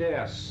our own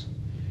deaths.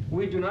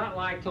 We do not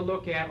like to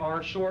look at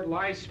our short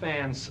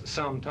lifespans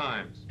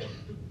sometimes.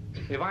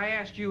 If I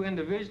asked you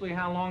individually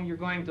how long you're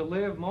going to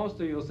live, most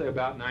of you will say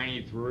about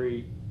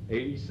 93,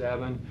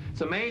 87.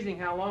 It's amazing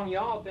how long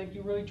y'all think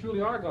you really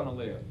truly are going to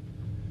live,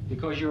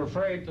 because you're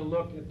afraid to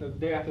look at the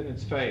death in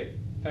its face.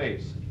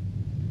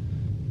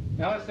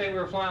 Now let's say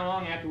we're flying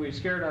along after we've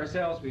scared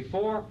ourselves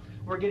before.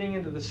 We're getting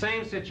into the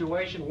same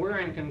situation. We're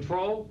in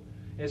control.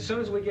 As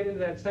soon as we get into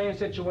that same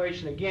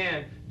situation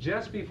again,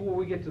 just before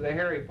we get to the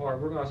hairy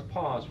part, we're going to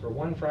pause for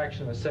one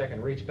fraction of a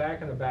second, reach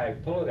back in the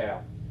bag, pull it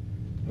out,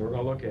 and we're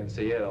going to look at it and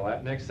say, yeah,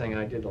 the next thing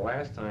I did the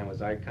last time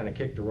was I kind of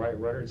kicked the right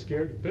rudder and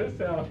scared the piss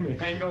out of me.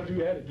 I ain't going to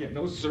do that again.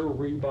 No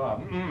sir-ree,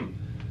 Bob.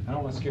 I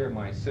don't want to scare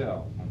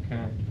myself,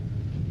 okay?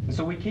 And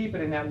so we keep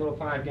it in that little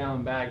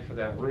 5-gallon bag for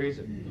that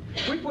reason.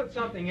 We put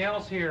something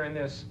else here in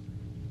this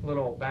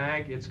little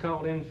bag. It's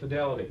called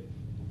infidelity.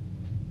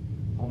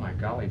 Oh my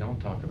golly, don't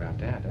talk about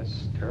that.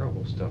 That's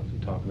terrible stuff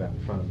to talk about in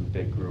front of a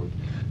big group.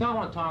 Now I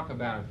want to talk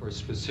about it for a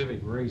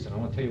specific reason. I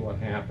want to tell you what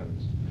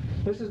happens.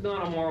 This is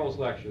not a morals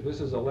lecture. This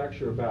is a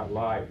lecture about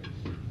life.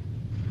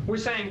 We're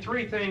saying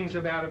 3 things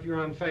about if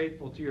you're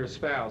unfaithful to your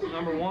spouse.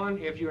 Number 1,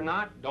 if you're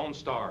not, don't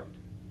start.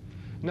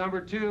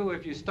 Number 2,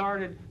 if you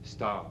started,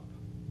 stop.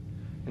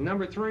 And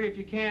number 3, if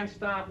you can't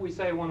stop, we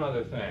say one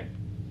other thing.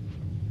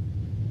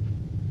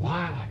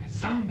 Why, like a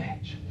son of a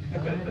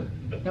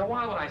bitch. Now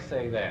why would I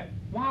say that?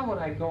 Why would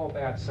I go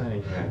about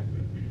saying that?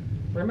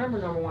 Remember,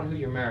 number 1, who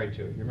you're married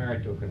to. You're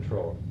married to a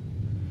controller.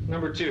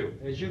 Number 2,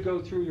 as you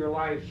go through your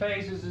life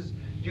phases,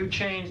 you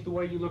change the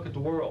way you look at the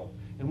world.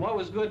 And what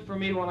was good for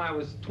me when I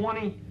was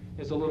 20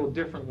 is a little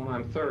different when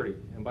I'm 30.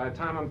 And by the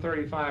time I'm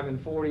 35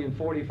 and 40 and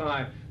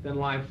 45, then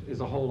life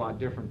is a whole lot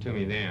different to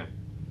me then.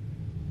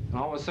 And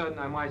all of a sudden,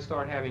 I might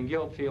start having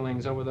guilt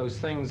feelings over those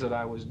things that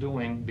I was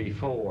doing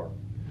before.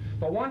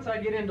 But once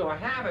I get into a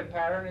habit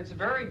pattern, it's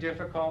very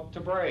difficult to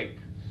break.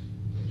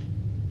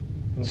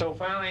 And so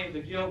finally, the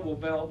guilt will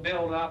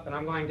build up, and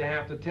I'm going to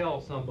have to tell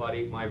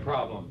somebody my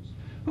problems.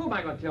 Who am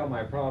I going to tell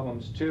my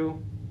problems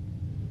to?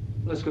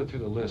 Let's go through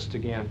the list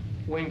again.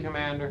 Wing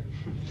commander?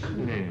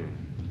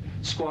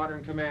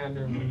 Squadron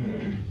commander?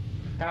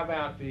 How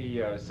about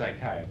the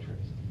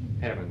psychiatrist?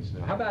 Heavens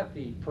no. How about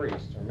the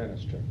priest or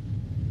minister?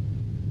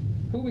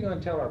 Who are we going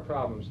to tell our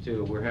problems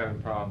to if we're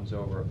having problems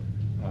over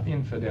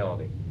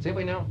infidelity? Does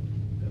anybody know?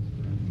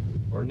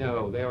 Or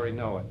no, they already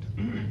know it.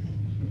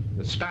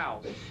 The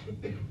spouse.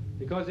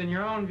 Because in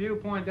your own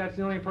viewpoint, that's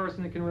the only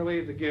person that can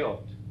relieve the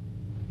guilt.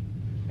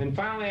 And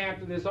finally,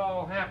 after this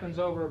all happens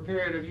over a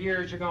period of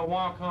years, you're going to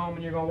walk home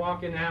and you're going to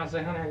walk in the house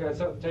and say, honey, I got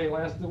something to tell you.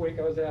 Last week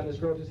I was out and this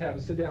girl just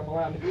happened to sit down my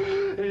lap.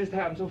 It just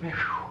happened so fast.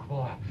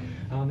 Boy,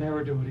 I'll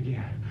never do it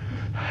again.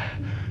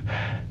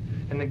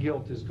 And the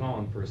guilt is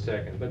gone for a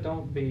second. But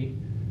don't be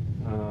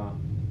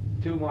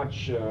too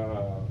much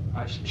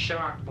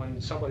shocked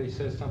when somebody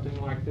says something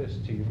like this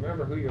to you.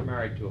 Remember who you're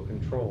married to, a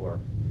controller.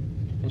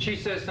 And she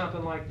says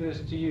something like this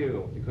to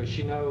you because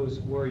she knows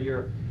where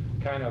your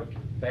kind of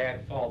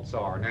bad faults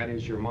are, and that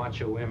is your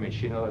macho image.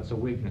 She knows that's a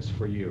weakness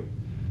for you.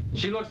 And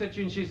she looks at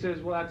you and she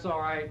says, well, that's all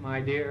right,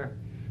 my dear.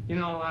 You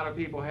know, a lot of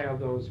people have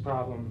those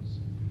problems.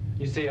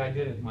 You see, I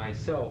did it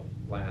myself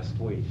last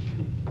week.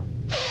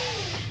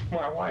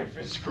 My wife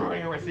is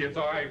screwing with you. It's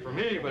all right for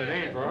me, but it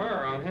ain't for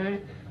her, okay?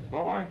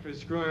 My wife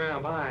is screwing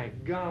around. My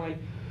golly.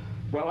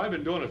 Well, I've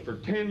been doing it for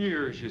 10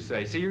 years, you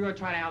say. See, you're going to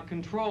try to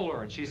out-control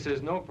her. And she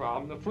says, no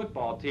problem, the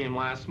football team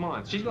last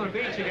month. She's going to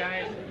beat you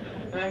guys,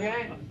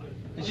 okay?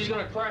 And she's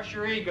going to crush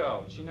your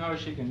ego. She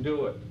knows she can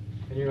do it.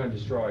 And you're going to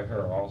destroy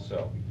her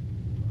also.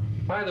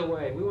 By the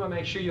way, we want to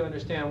make sure you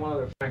understand one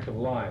other fact of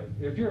life.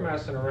 If you're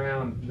messing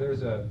around,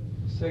 there's a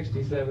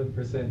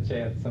 67%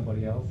 chance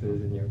somebody else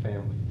is in your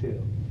family,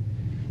 too.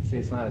 See,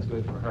 it's not as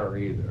good for her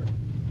either,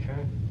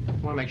 okay? I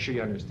want to make sure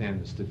you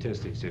understand the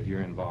statistics if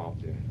you're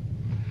involved in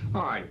it.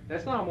 All right,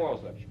 that's not a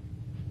morals lecture.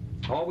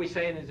 All we're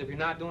saying is if you're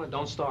not doing it,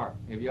 don't start.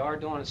 If you are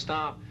doing it,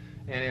 stop.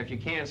 And if you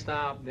can't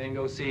stop, then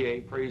go see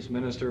a priest,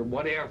 minister,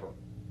 whatever.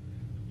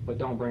 But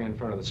don't bring it in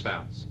front of the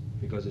spouse,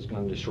 because it's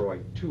going to destroy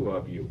two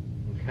of you,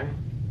 okay?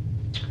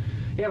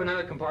 You have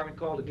another compartment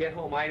called the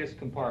get-home-itis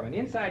compartment.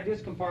 Inside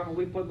this compartment,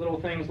 we put little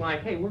things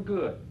like, hey, we're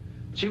good.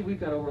 Shoot, we've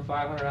got over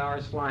 500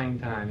 hours flying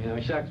time. You know,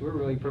 shucks, we're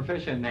really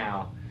proficient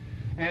now.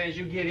 And as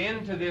you get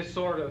into this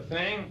sort of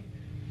thing,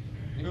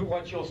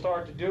 what you'll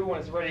start to do when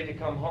it's ready to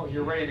come home,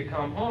 you're ready to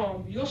come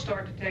home, you'll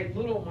start to take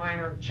little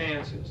minor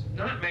chances.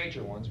 Not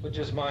major ones, but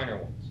just minor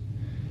ones.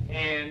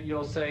 And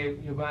you'll say,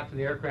 you'll go out to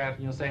the aircraft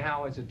and you'll say,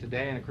 how is it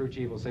today? And the crew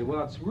chief will say,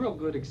 well, it's real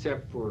good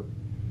except for,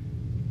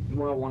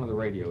 well, one of the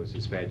radios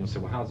is bad. And you'll say,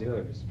 well, how's the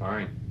other? It's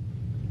fine.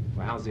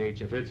 Well, how's the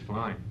HF? It's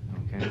fine.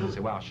 Okay. And you'll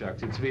say, well,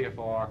 shucks, it's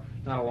VFR,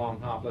 not a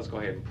long hop, let's go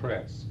ahead and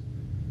press.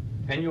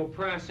 And you'll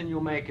press and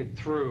you'll make it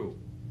through.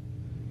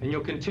 And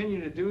you'll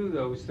continue to do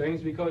those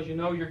things because you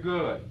know you're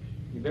good.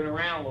 You've been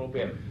around a little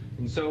bit.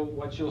 And so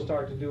what you'll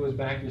start to do is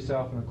back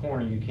yourself in a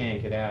corner you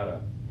can't get out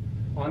of.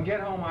 On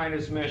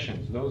get-home-itis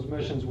missions, those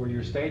missions where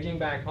you're staging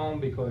back home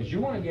because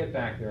you want to get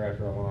back there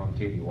after a long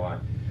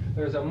TDY,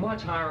 there's a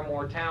much higher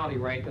mortality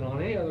rate than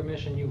on any other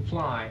mission you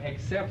fly,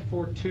 except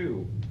for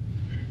two.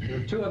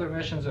 There are two other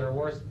missions that are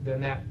worse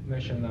than that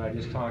mission that I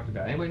just talked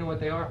about. Anybody know what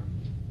they are?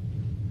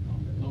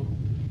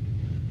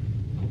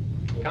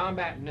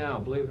 Combat, no.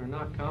 Believe it or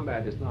not,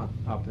 combat is not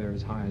up there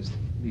as high as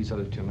these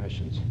other two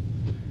missions.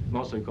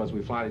 Mostly because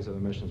we fly these other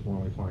missions more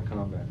than we fly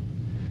combat.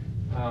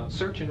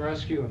 Search and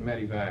rescue and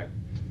medevac.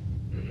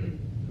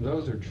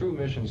 Those are true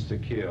missions to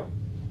kill.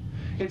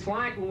 It's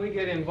like when we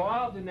get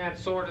involved in that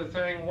sort of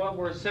thing, what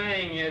we're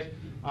saying is,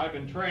 I've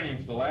been training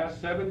for the last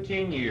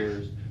 17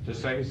 years to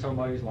save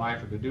somebody's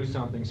life or to do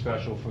something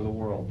special for the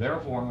world.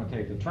 Therefore, I'm going to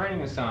take the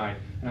training aside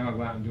and I'm going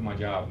to go out and do my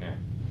job now.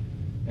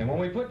 And when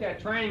we put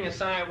that training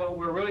aside, what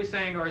we're really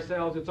saying to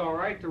ourselves, it's all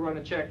right to run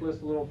a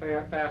checklist a little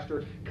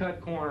faster, cut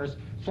corners,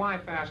 fly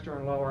faster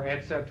and lower,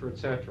 etc.,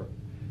 etc.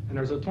 And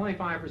there's a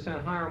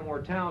 25% higher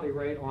mortality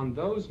rate on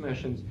those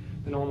missions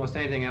than almost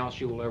anything else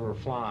you will ever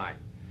fly.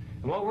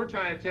 And what we're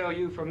trying to tell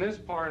you from this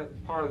part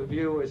of the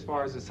view, as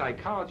far as the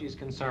psychology is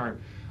concerned,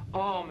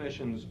 all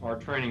missions are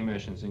training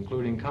missions,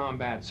 including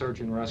combat, search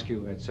and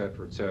rescue,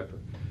 etc., etc.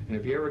 And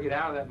if you ever get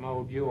out of that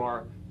mode, you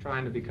are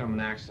trying to become an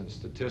accident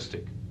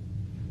statistic.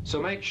 So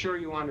make sure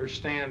you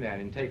understand that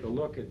and take a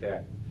look at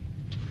that.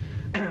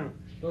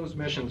 Those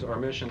missions are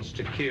missions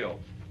to kill.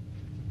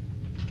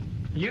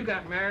 You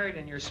got married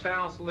and your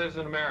spouse lives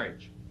in a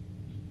marriage.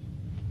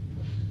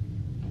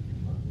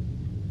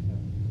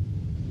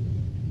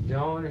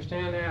 Y'all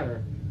understand that?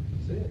 Or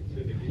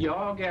you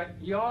all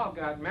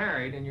got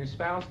married and your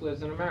spouse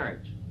lives in a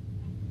marriage.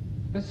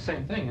 That's the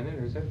same thing, isn't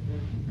it? There's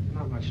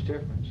not much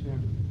difference. Yeah.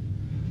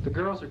 The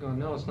girls are going,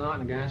 no, it's not,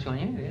 and the guys are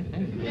going,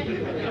 yeah,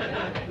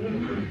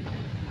 yeah.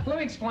 Let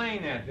me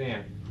explain that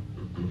then.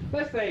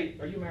 Let's say,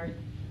 are you married?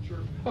 Sure.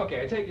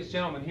 Okay, I take this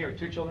gentleman here,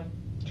 2 children?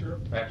 Sure.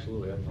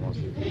 Absolutely, that's the most.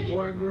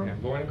 Boy and girl? Yeah,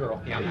 boy and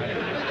girl. Yeah.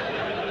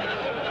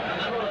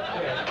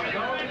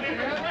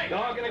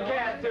 Dog and a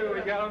cat too,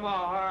 we got them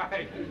all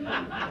right.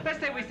 Let's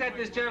say we set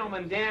this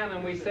gentleman down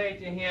and we say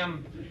to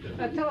him,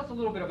 tell us a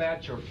little bit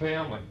about your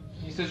family.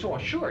 He says, oh,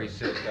 sure. He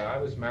says, I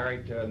was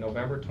married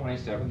November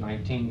 27,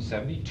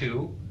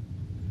 1972.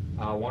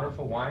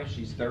 Wonderful wife,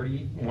 she's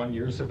 31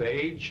 years of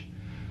age.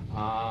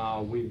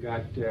 We've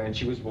got, and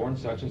she was born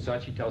such and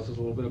such. He tells us a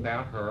little bit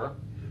about her.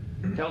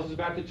 Tells us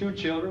about the 2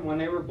 children when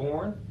they were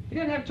born. He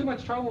didn't have too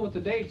much trouble with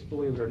the dates,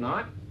 believe it or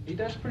not. He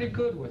does pretty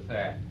good with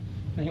that.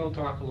 And he'll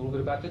talk a little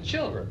bit about the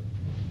children.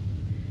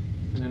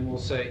 And then we'll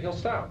say, he'll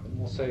stop, and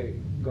we'll say,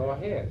 go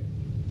ahead.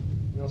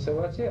 And he'll say,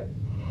 well, that's it.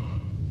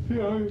 You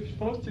know, you're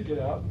supposed to get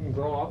out and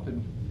grow up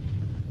and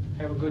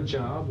have a good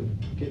job and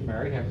get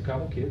married, have a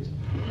couple kids.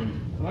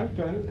 I've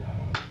done it.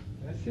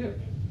 That's it.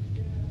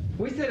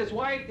 We said his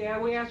wife, Dad,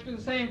 we asked her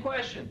the same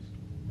questions.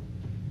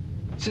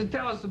 He said,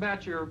 tell us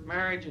about your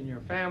marriage and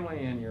your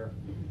family and your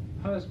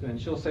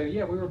husband. She'll say,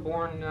 yeah, we were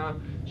born,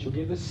 she'll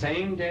give the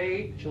same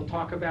date. She'll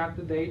talk about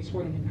the dates,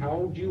 how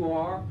old you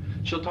are.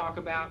 She'll talk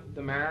about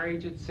the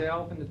marriage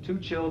itself and the 2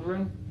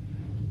 children.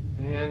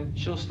 And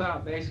she'll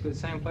stop basically the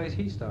same place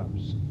he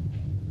stops.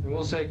 And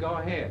we'll say, go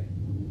ahead.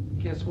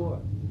 Guess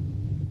what?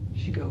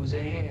 She goes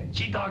ahead.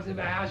 She talks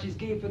about how she's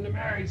keeping the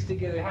marriage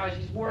together, how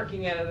she's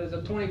working at it as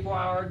a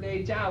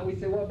 24-hour-a-day job. We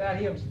say, what about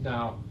him? She said,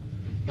 no.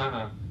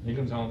 He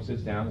comes home,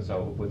 sits down on the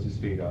sofa, puts his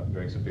feet up,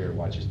 drinks a beer, and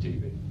watches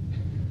TV.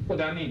 Well,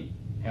 doesn't he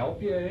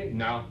help you?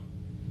 No.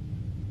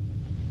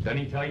 Doesn't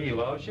he tell you he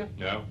loves you?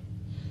 No.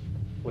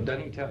 Well,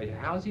 doesn't he tell you?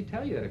 How does he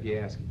tell you that if you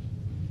ask him?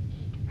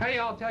 How do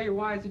y'all tell your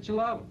wives that you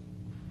love them?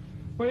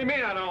 What do you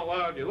mean I don't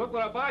love you? Look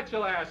what I bought you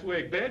last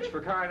week, bitch, for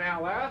crying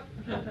out loud.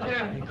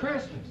 Yeah,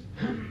 Christmas.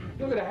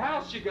 Look at the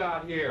house you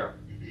got here.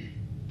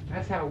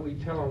 That's how we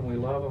tell them we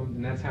love them,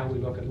 and that's how we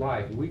look at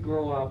life. We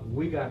grow up,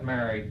 we got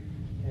married,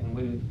 and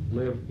we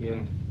live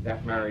in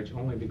that marriage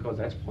only because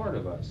that's part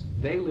of us.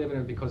 They live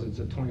in it because it's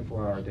a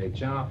 24-hour-a-day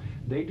job.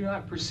 They do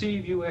not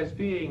perceive you as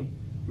being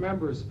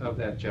members of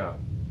that job.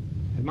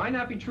 It might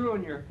not be true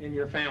in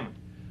your family.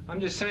 I'm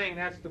just saying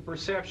that's the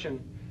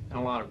perception in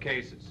a lot of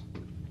cases.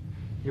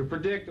 You're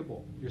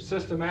predictable, you're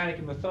systematic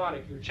and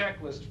methodic, you're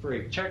checklist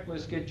free.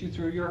 Checklists get you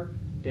through your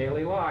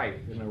daily life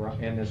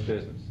in this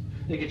business.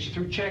 They get you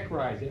through check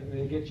rides,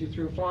 they get you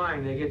through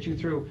flying, they get you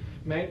through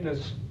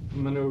maintenance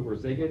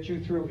maneuvers, they get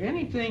you through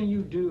anything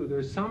you do.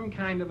 There's some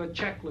kind of a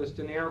checklist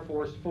in the Air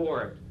Force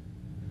for it.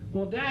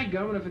 Well,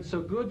 dadgummit, if it's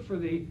so good for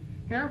the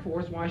Air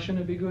Force, why shouldn't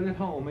it be good at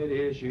home? It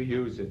is, you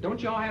use it.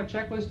 Don't you all have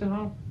checklists at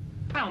home?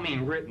 I don't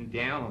mean written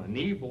down on a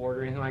knee board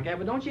or anything like that,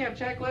 but don't you have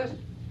checklists?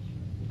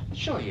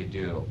 Sure you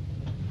do.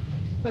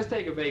 Let's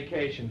take a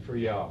vacation for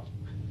y'all.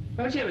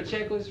 Don't you have a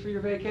checklist for your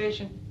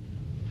vacation?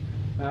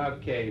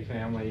 Okay,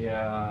 family,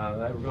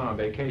 we're going on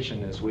vacation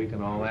this week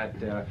and all that.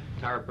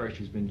 Tire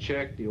pressure's been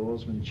checked, the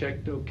oil's been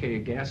checked, okay,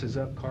 gas is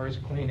up, car's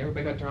clean,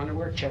 everybody got their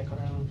underwear, check on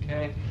it,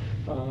 okay.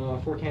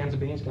 4 cans of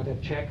beans, got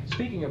that check.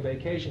 Speaking of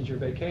vacations, your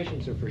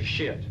vacations are for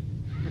shit.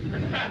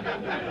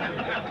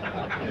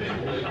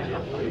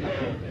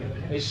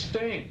 They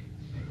stink,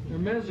 they're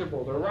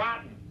miserable, they're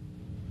rotten.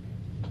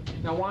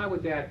 Now why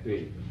would that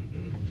be?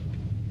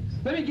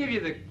 Let me give you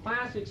the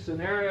classic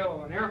scenario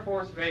of an Air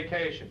Force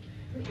vacation.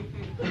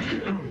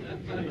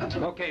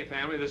 Okay,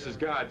 family, this is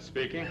God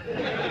speaking.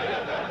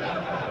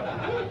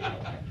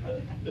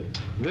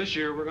 This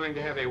year we're going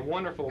to have a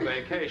wonderful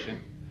vacation.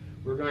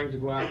 We're going to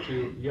go out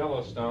to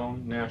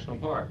Yellowstone National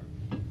Park.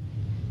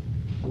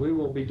 We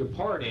will be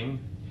departing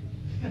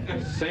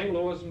St.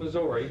 Louis,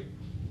 Missouri,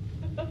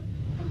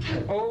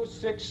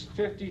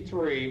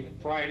 06:53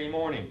 Friday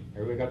morning.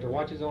 Everybody got their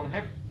watches on?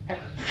 Heck.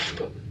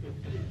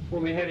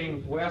 We'll be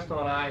heading west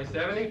on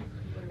I-70,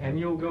 and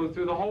you'll go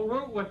through the whole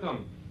route with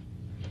them,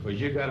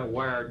 because you got it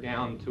wired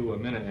down to a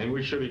minute. And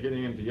we should be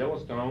getting into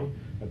Yellowstone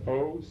at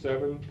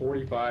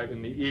 07:45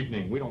 in the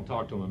evening. We don't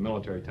talk to them in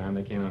military time.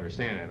 They can't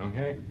understand it,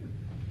 okay?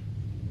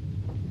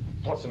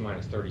 Plus or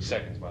minus 30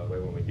 seconds, by the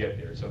way, when we get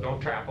there. So don't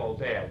trap old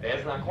Dad.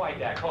 Dad's not quite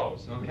that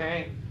close,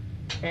 okay?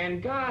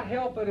 And God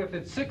help it if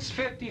it's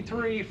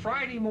 6:53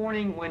 Friday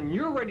morning when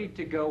you're ready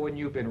to go and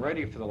you've been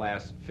ready for the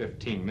last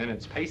 15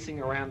 minutes, pacing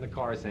around the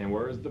car saying,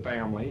 where's the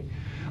family?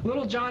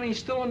 Little Johnny's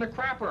still in the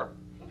crapper.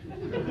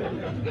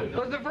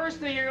 Because the first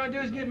thing you're going to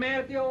do is get mad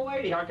at the old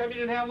lady. How come you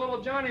didn't have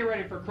little Johnny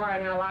ready for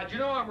crying out loud? You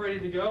know I'm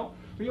ready to go.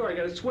 Well, you already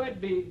got a sweat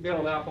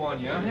build up on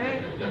you,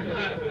 okay?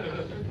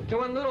 So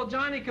when little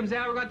Johnny comes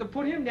out, we're going to have to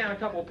put him down a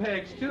couple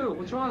pegs, too.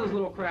 What's wrong with this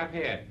little crap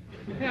head?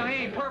 You know,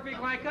 he ain't perfect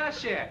like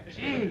us yet.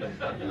 Jeez.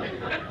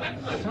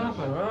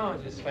 Something wrong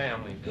with this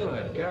family.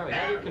 Good golly,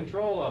 how do you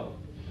control of them?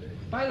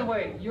 By the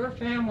way, your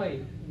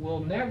family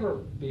will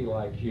never be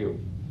like you.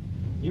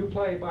 You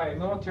play by a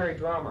military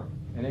drummer,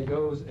 and it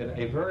goes at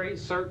a very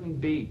certain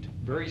beat,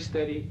 very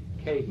steady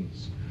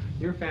cadence.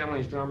 Your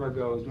family's drummer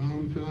goes...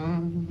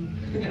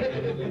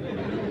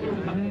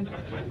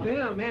 They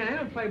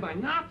don't play by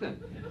nothing,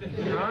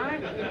 all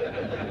right?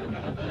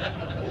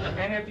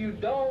 And if you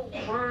don't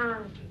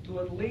learn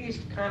to at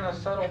least kind of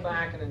settle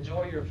back and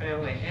enjoy your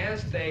family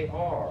as they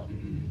are,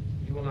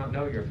 you will not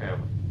know your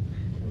family.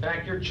 In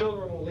fact, your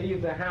children will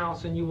leave the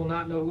house and you will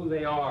not know who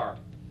they are.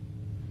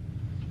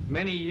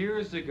 Many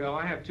years ago,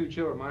 I have 2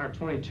 children, mine are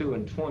 22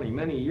 and 20.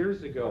 Many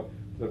years ago,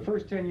 the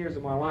first 10 years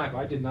of my life,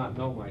 I did not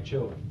know my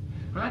children.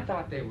 I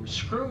thought they were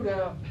screwed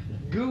up,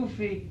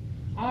 goofy,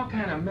 all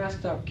kind of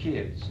messed up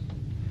kids.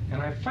 And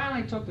I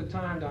finally took the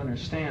time to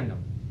understand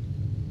them.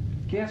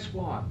 Guess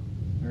what?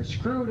 They're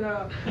screwed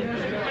up,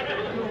 messed up,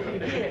 goofy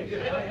kids.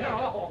 They're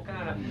all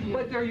kind of,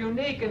 but they're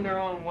unique in their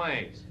own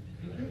ways.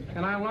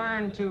 And I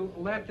learned to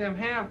let them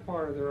have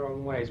part of their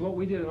own ways. What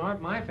we did in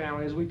my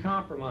family is we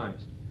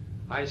compromised.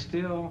 I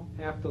still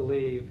have to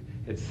leave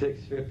at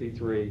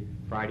 6:53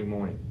 Friday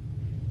morning.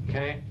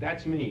 Okay?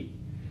 That's me.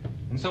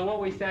 And so what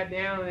we sat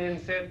down and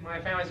said,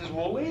 my family says,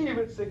 we'll leave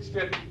at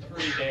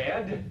 6:53,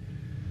 Dad.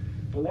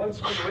 But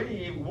once we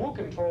leave, we'll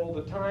control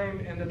the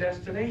time and the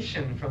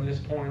destination from this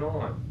point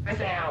on. I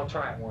said, I'll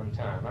try it one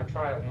time. I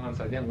tried it once,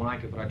 I didn't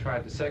like it, but I tried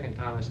it the second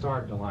time, I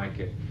started to like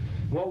it.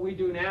 What we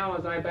do now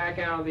is I back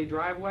out of the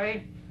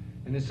driveway,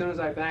 and as soon as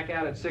I back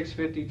out at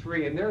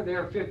 6:53, and they're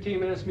there 15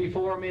 minutes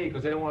before me,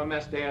 because they don't want to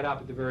mess Dad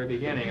up at the very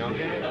beginning,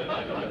 okay?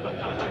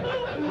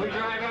 We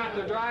drive out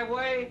the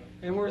driveway,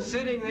 and we're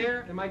sitting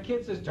there, and my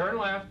kid says, turn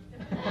left.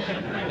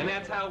 And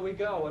that's how we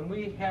go. And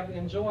we have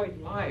enjoyed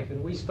life,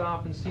 and we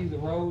stop and see the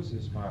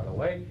roses, by the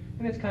way.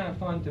 And it's kind of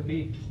fun to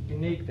be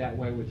unique that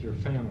way with your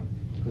family,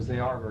 because they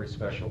are very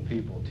special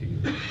people to you.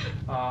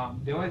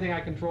 The only thing I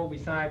control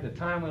beside the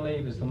time we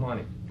leave is the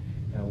money.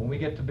 Now, when we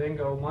get to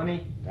bingo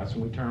money, that's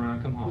when we turn around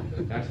and come home.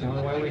 That's the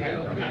only way we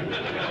have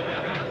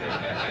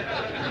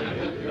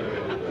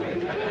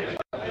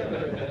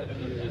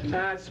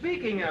it.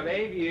 Speaking of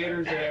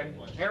aviators and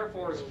Air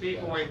Force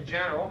people in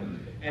general,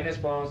 and this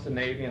belongs to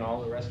Navy and all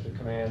the rest of the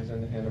commands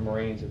and the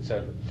Marines,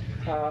 etc.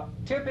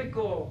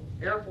 Typical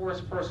Air Force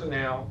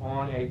personnel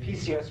on a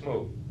PCS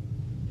move.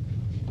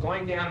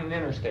 going down an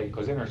interstate,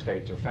 because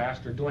interstates are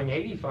faster, doing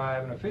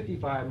 85 in a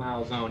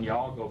 55-mile zone, you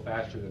all go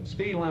faster than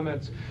speed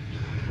limits,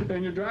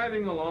 and you're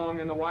driving along,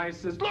 and the wife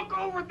says, look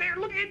over there,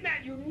 look, isn't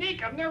that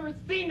unique? I've never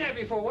seen that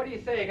before. What do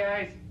you say,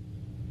 guys?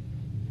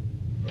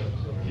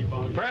 Keep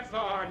on. Press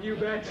on, you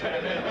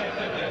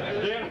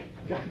betcha.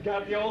 Yeah,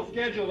 got the old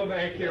schedule to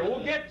make here.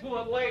 We'll get to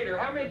it later.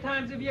 How many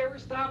times have you ever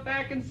stopped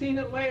back and seen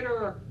it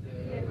later?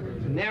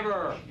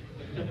 Never.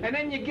 And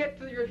then you get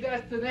to your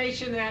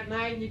destination that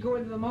night and you go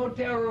into the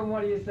motel room,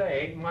 what do you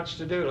say? Ain't much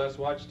to do, let's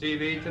watch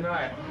TV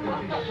tonight.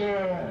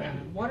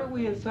 What are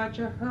we in such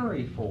a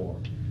hurry for?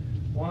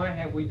 Why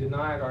have we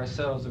denied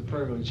ourselves the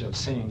privilege of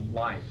seeing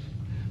life?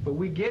 But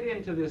we get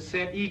into this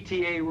set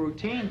ETA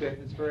routine bit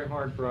and it's very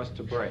hard for us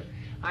to break.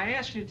 I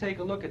ask you to take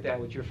a look at that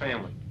with your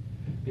family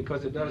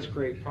because it does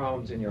create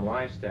problems in your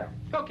lifestyle.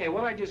 Okay,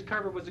 what I just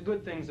covered was the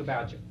good things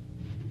about you.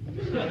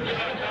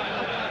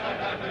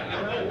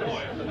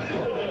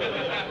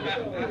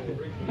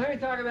 Let me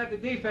talk about the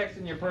defects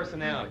in your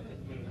personality.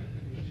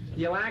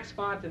 You lack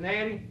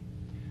spontaneity.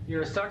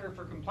 You're a sucker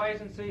for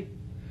complacency.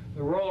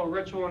 The role of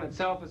ritual in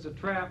itself is a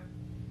trap.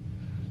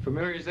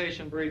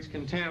 Familiarization breeds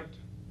contempt.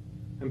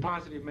 And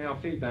positive male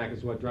feedback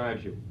is what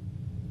drives you.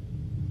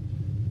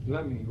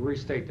 Let me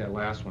restate that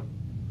last one.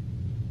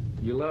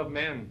 You love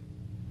men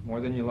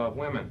more than you love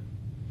women.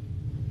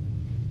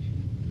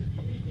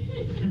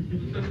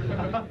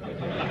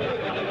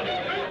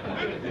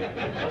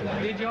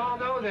 Did you all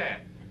know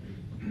that?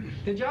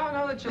 Did you all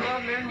know that you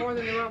love men more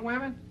than you love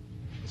women?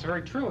 It's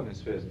very true in this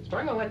business. But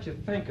I'm going to let you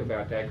think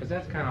about that because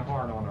that's kind of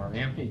hard on our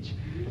image.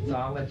 So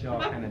I'll let you all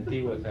kind of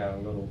deal with that a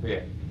little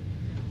bit.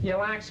 You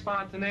lack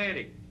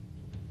spontaneity.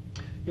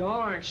 You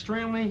all are an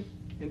extremely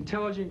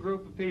intelligent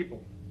group of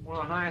people. One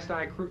of the highest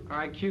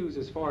IQs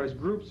as far as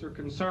groups are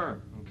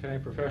concerned, okay,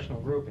 professional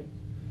grouping.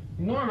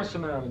 Enormous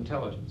amount of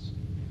intelligence.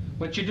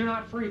 But you do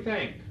not free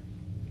think.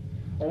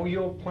 Oh,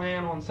 you'll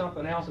plan on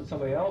something else that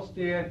somebody else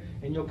did,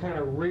 and you'll kind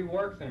of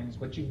rework things,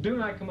 but you do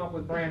not come up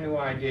with brand new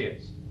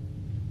ideas.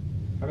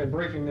 I've been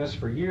briefing this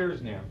for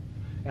years now,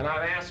 and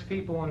I've asked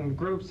people in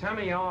groups, how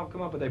many of y'all have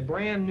come up with a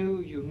brand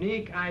new,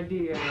 unique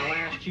idea in the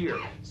last year?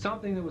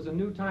 Something that was a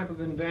new type of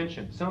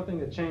invention, something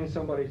that changed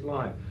somebody's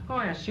life. I'll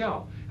ask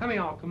y'all, how many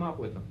of y'all come up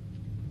with them?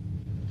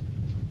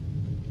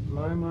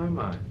 My.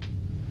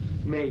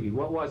 Maybe.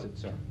 What was it,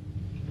 sir?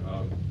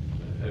 I've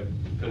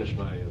finished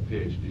my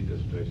PhD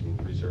dissertation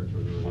research.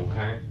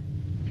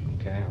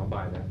 Okay, I'll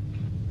buy that.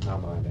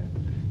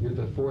 You're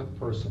the fourth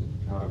person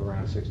out of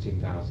around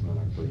 16,000 that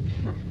I've briefed.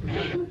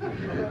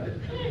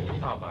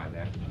 I'll buy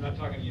that. I'm not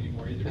talking to you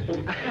anymore either.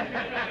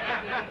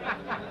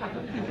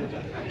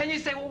 And you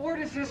say, well, where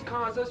does this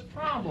cause us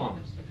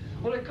problems?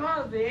 Well, it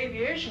caused the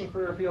aviation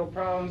career field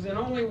problems in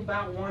only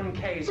about one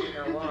case in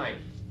their life.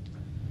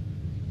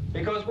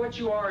 Because what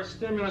you are is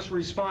stimulus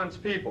response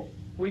people.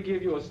 We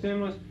give you a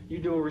stimulus, you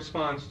do a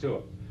response to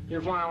it.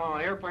 You're flying along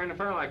an airplane, the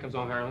fare light comes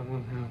on,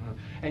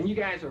 and you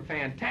guys are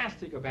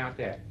fantastic about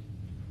that.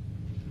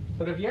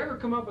 But if you ever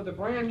come up with a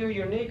brand new,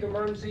 unique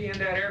emergency in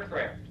that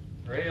aircraft,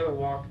 or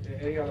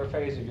any other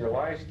phase of your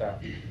lifestyle,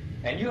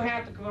 and you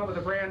have to come up with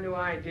a brand new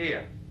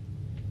idea,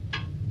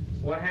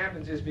 what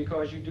happens is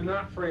because you do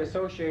not free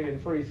associate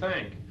and free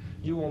think,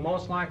 you will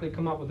most likely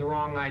come up with the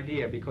wrong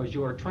idea because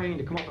you are trained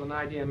to come up with an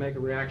idea and make a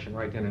reaction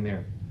right then and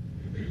there.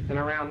 And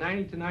around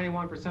 90 to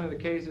 91% of the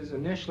cases,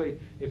 initially,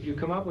 if you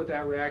come up with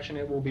that reaction,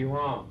 it will be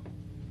wrong.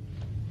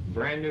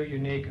 Brand new,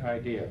 unique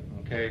idea,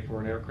 okay,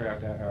 for an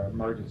aircraft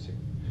emergency.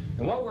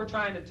 And what we're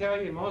trying to tell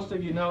you, and most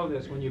of you know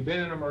this when you've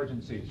been in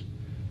emergencies,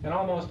 in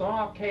almost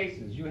all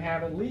cases, you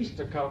have at least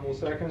a couple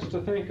seconds to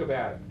think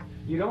about it.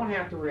 You don't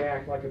have to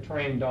react like a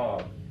trained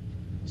dog.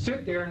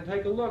 Sit there and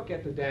take a look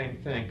at the dang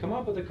thing. Come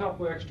up with a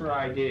couple extra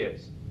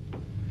ideas.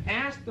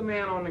 Ask the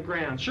man on the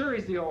ground. Sure,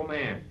 he's the old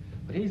man,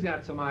 but he's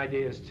got some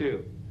ideas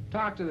too.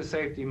 Talk to the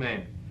safety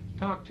man.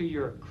 Talk to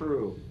your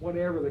crew,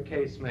 whatever the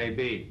case may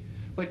be.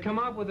 But come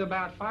up with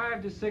about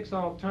 5 to 6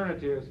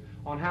 alternatives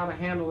on how to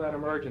handle that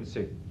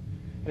emergency.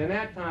 And in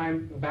that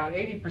time, about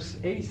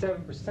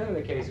 87% of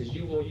the cases,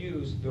 you will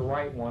use the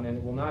right one, and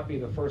it will not be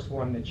the first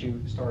one that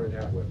you started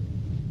out with.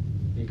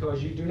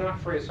 Because you do not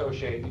free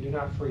associate, you do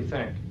not free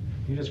think.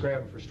 You just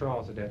grab them for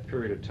straws at that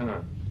period of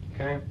time,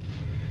 okay?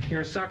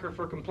 You're a sucker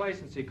for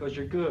complacency because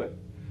you're good.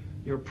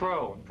 You're a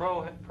pro.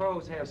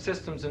 Pros have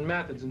systems and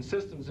methods, and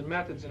systems and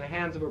methods in the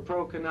hands of a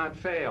pro cannot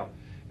fail.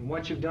 And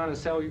what you've done is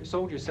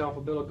sold yourself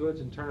a bill of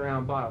goods and turned around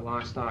and bought it,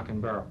 lock, stock,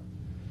 and barrel.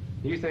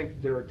 You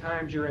think there are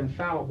times you're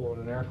infallible in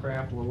an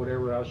aircraft or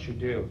whatever else you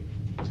do.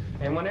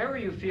 And whenever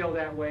you feel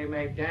that way,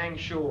 make dang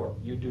sure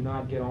you do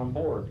not get on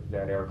board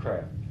that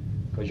aircraft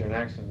because you're an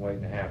accident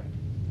waiting to happen.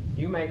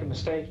 You make a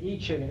mistake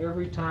each and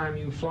every time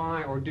you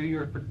fly or do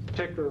your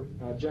particular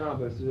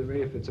job if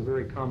it's a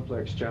very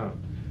complex job.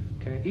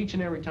 Okay? Each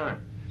and every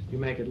time you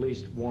make at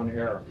least one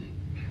error.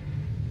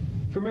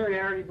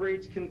 Familiarity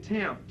breeds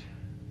contempt.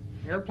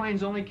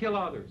 Airplanes only kill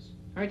others.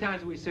 How many times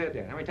have we said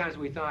that? How many times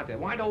have we thought that?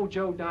 Why did old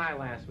Joe die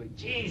last week?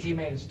 Geez, he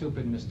made a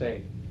stupid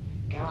mistake.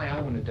 Golly, I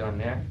wouldn't have done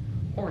that.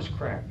 Horse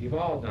crap. You've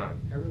all done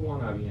it. Every one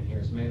of you in here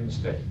has made a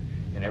mistake.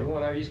 And every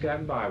one of you's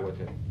gotten by with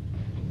it.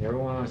 And every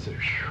one of us said,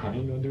 "Phew, I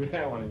ain't gonna do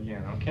that one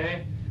again,"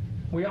 okay?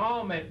 We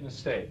all make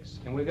mistakes,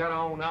 and we gotta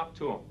own up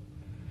to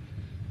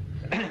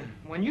them.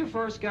 When you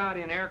first got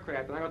in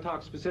aircraft, and I'm gonna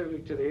talk specifically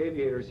to the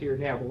aviators here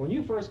now, but when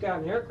you first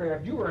got in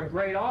aircraft, you were in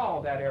grade awe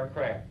of that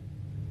aircraft.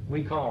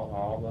 We call it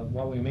awe, but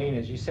what we mean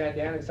is you sat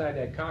down inside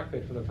that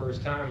cockpit for the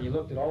first time, and you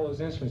looked at all those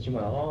instruments, you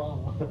went,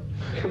 oh,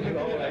 and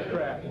all that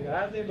crap. You know,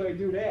 how does anybody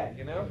do that,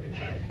 you know?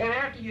 And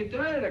after you've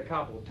done it a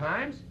couple of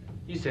times,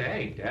 you say,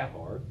 hey, ain't that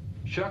hard.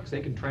 Shucks, they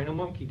can train a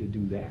monkey to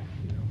do that,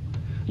 you know?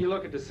 You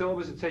look at the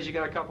syllabus, it says you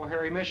got a couple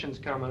hairy missions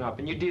coming up,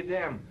 and you did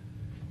them.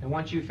 And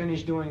once you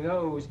finished doing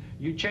those,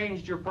 you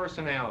changed your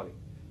personality,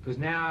 because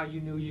now you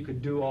knew you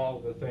could do all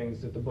of the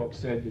things that the book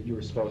said that you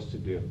were supposed to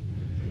do.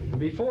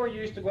 Before,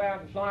 you used to go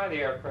out and fly the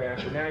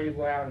aircraft, and now you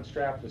go out and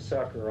strap the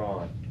sucker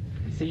on.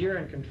 See, you're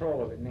in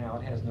control of it now.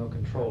 It has no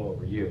control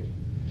over you.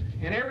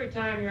 And every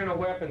time you're in a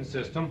weapon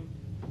system,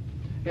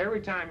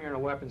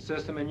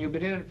 and you've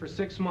been in it for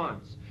 6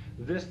 months,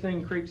 this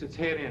thing creeps its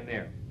head in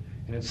there.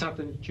 And it's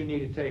something that you need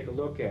to take a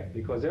look at,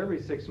 because every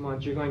 6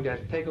 months you're going to have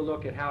to take a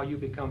look at how you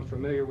become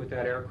familiar with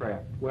that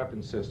aircraft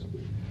weapon system.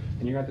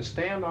 And you have to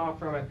stand off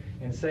from it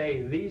and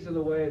say, these are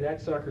the way that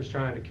sucker's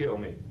trying to kill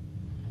me.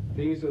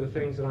 These are the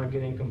things that I'm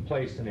getting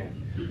complacent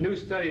in. New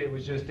study that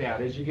was just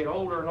out, as you get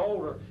older and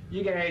older,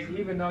 you guys,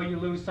 even though you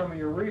lose some of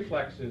your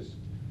reflexes,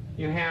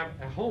 you have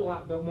a whole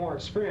lot more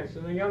experience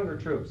than the younger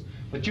troops.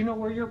 But you know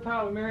where your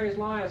problem areas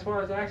lie as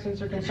far as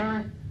accidents are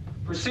concerned?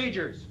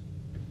 Procedures.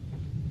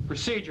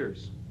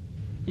 Procedures.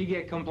 You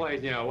get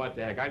complacent, you know, what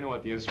the heck, I know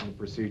what the instrument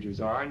procedures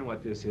are, I know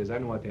what this is, I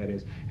know what that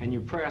is, and you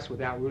press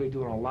without really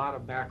doing a lot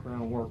of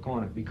background work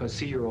on it, because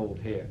see your old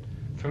head.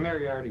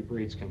 Familiarity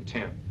breeds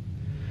contempt.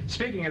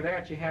 Speaking of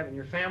that, you have in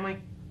your family,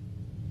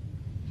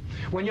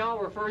 when y'all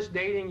were first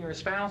dating your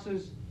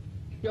spouses,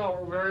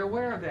 y'all were very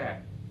aware of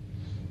that.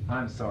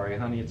 I'm sorry,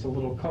 honey, it's a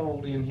little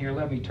cold in here.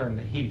 Let me turn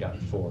the heat up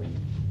for you.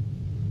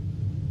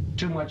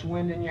 Too much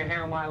wind in your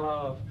hair, my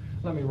love.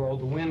 Let me roll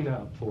the wind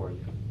up for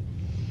you.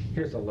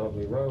 Here's a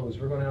lovely rose.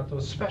 We're going out to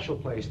a special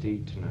place to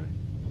eat tonight.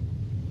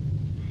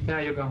 Now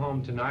you'll go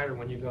home tonight, or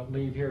when you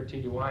leave here at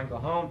TDY and go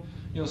home,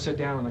 you'll sit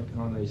down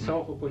on the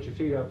sofa, put your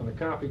feet up on the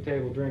coffee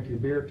table, drink your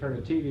beer, turn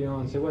the TV on,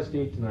 and say, what's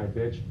to eat tonight,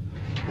 bitch?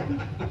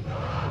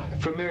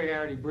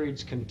 Familiarity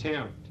breeds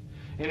contempt.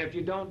 And if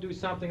you don't do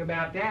something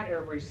about that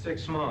every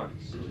 6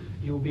 months,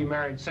 you'll be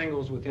married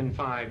singles within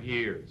 5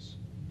 years.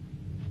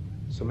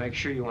 So make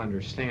sure you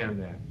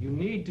understand that. You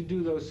need to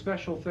do those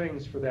special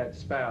things for that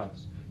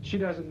spouse. She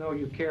doesn't know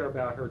you care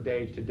about her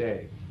day to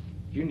day.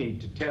 You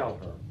need to tell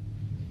her.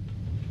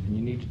 And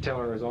you need to tell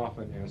her as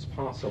often as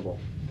possible.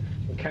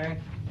 Okay?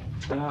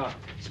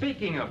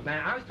 Speaking of,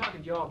 man, I was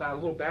talking to y'all about a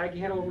little bag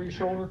you had over your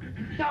shoulder.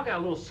 Y'all got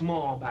a little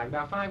small bag,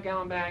 about a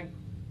 5-gallon bag.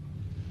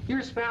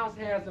 Your spouse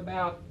has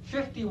about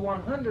 50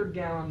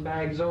 100-gallon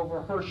bags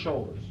over her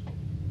shoulders.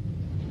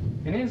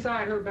 And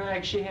inside her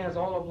bag, she has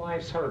all of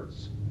life's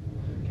hurts.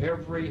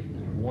 Every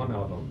one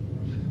of them.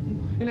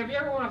 And if you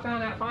ever want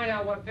to find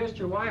out what pissed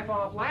your wife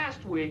off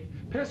last week,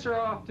 piss her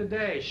off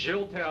today.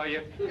 She'll tell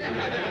you.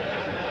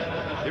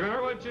 You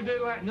remember what you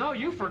did last? No,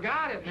 you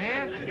forgot it,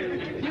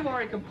 man. You've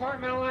already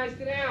compartmentalized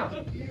it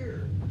out.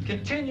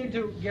 Continue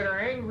to get her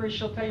angry.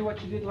 She'll tell you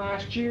what you did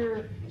last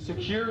year, 6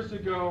 years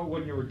ago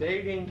when you were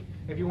dating.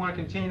 If you want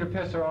to continue to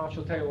piss her off,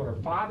 she'll tell you what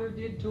her father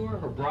did to her,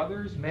 her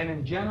brothers, men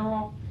in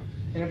general.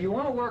 And if you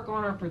want to work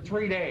on her for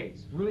 3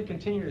 days, really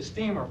continue to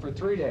steam her for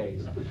 3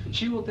 days,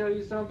 she will tell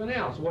you something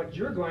else, what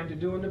you're going to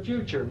do in the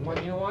future. And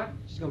you know what?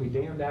 She's going to be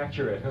damned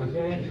accurate,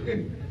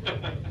 okay?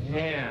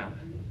 Yeah.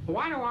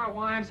 Why do our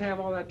wives have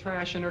all that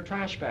trash in their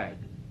trash bag?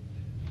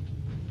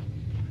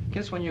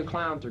 Guess when you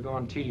clowns are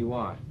going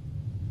TDY.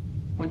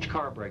 When's your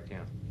car break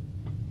down?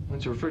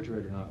 When's the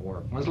refrigerator not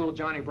work? When's little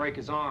Johnny break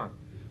his arm?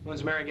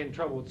 When's Mary get in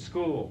trouble with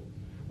school?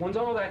 When's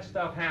all that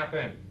stuff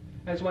happen?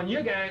 That's when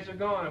you guys are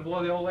going and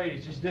blow the old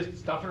lady. She's just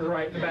stuffing her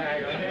right in the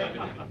bag, okay?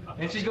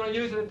 And she's going to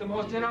use it at the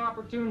most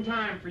inopportune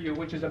time for you,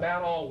 which is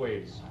about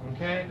always,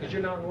 okay? Because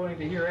you're not willing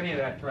to hear any of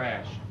that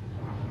trash.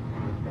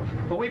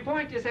 But we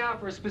point this out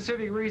for a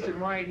specific reason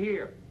right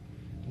here.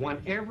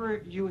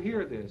 Whenever you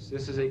hear this,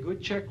 this is a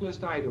good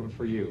checklist item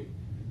for you.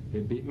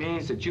 It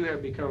means that you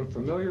have become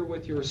familiar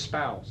with your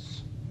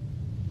spouse.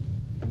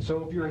 And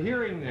so if you're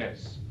hearing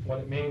this, what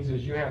it means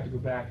is you have to go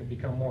back and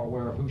become more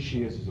aware of who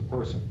she is as a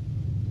person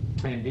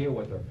and deal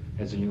with her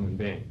as a human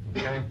being,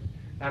 okay?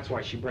 That's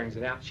why she brings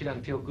it out. She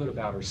doesn't feel good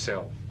about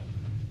herself.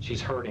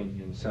 She's hurting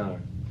inside.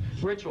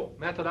 Ritual.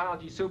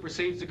 Methodology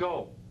supersedes the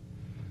goal.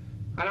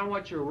 I don't know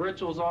what your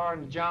rituals are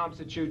in the jobs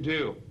that you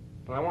do,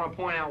 but I want to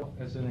point out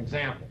as an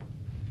example.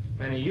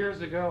 Many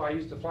years ago, I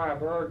used to fly a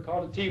bird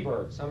called a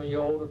T-bird. Some of you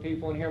older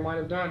people in here might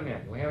have done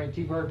that. Do we have any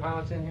T-bird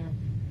pilots in here?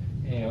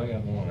 Yeah, we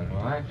got one,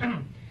 all right?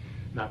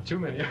 Not too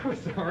many of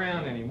us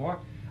around anymore.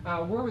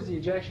 Where was the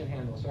ejection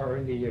handle? Sorry,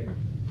 in the...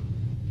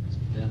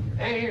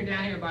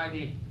 down here by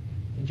the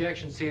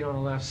ejection seat on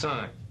the left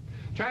side.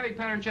 Traffic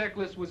pattern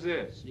checklist was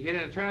this. You get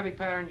in a traffic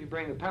pattern, you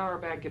bring the power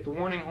back, get the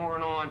warning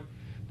horn on,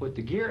 put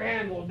the gear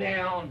handle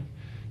down,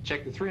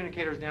 check the 3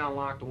 indicators down,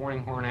 lock the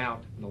warning horn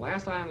out. And the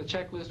last item on the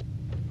checklist,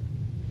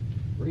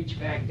 reach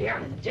back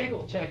down and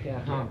jiggle check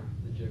that Hummer.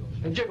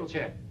 The jiggle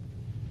check.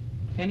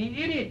 And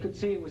the idiot could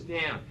see it was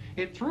down.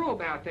 It threw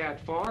about that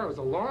far. It was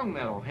a long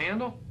metal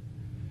handle.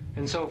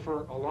 And so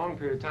for a long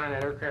period of time,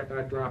 that aircraft,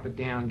 I'd drop it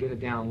down, get it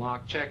down,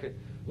 lock, check it,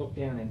 look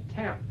down, and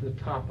tap the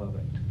top of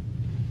it.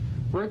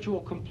 Ritual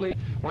complete.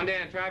 One day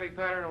in a traffic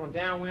pattern on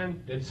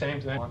downwind, did the same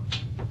thing.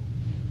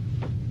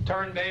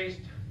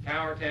 Turn-based,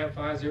 tower tab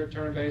 50,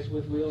 turn-based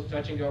with wheels,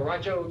 touch and go.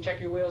 Right, Joe, check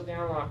your wheels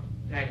down, lock.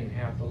 I didn't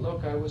have to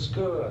look, I was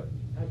good.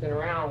 I've been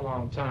around a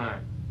long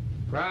time.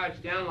 Garage,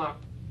 down, lock.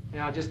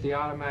 Now just the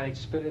automatic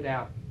spit it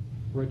out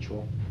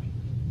ritual.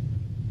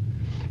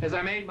 As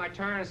I made my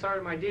turn and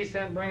started my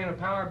descent, bringing the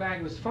power back,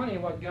 it was funny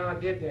what God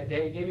did that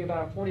day. He gave me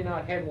about a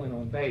 40-knot headwind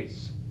on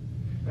base.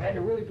 I had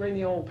to really bring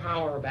the old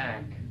power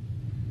back.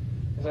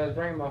 As I was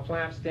bringing my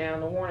flaps down,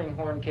 the warning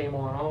horn came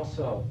on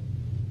also.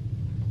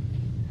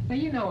 Now,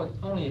 you know,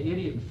 only an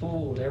idiot and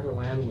fool would ever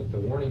land with the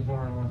warning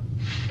horn on.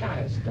 God,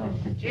 it's dumb.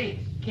 Jeez,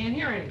 can't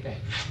hear anything.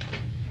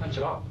 Punch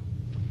it off.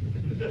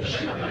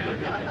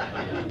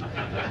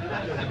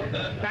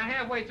 About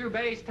halfway through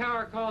base,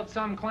 tower called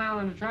some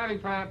clown in the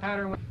traffic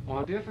pattern.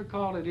 How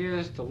difficult it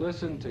is to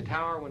listen to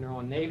tower when they're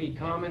on Navy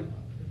Common.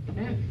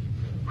 Yeah.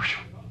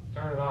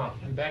 Turn it off,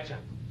 you betcha.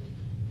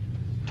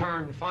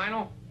 Turn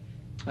final.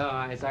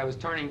 As I was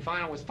turning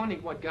final, it was funny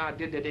what God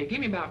did that day. He gave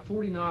me about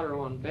 40-knotter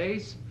on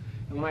base,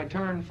 and when I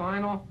turned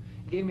final,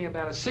 he gave me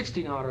about a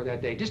 60-knotter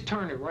that day. Just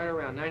turned it right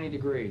around 90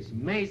 degrees.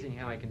 Amazing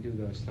how I can do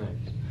those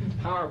things.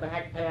 Power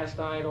back past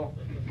idle,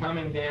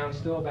 coming down,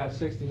 still about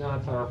 60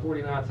 knots or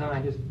 40 knots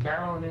high, just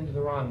barreling into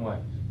the runway.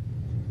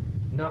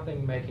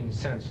 Nothing making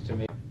sense to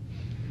me.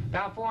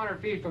 About 400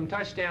 feet from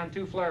touchdown,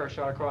 2 flares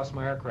shot across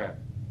my aircraft.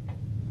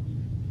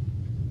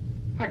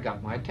 That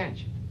got my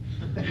attention.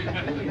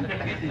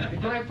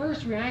 My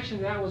first reaction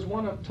to that was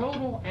one of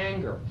total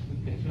anger.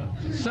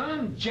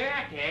 Some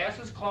jackass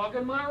is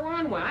clogging my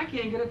runway. I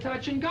can't get a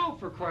touch and go,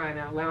 for crying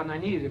out loud, and I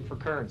needed it for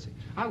currency.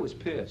 I was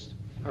pissed.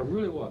 I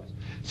really was.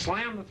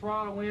 Slammed the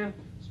throttle in,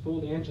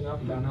 spooled the engine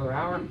up about another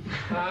hour.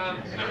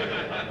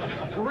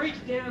 I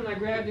reached down and I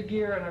grabbed the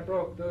gear and I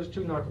broke those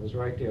 2 knuckles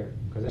right there.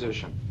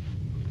 Position.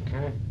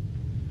 Okay?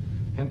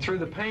 And through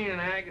the pain and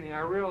agony,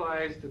 I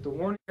realized that the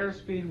warning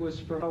airspeed was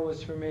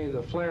for me,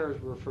 the flares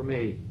were for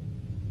me.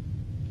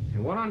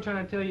 And what I'm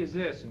trying to tell you is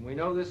this, and we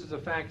know this is a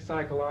fact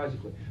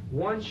psychologically.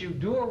 Once you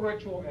do a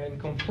ritual and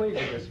complete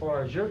it as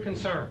far as you're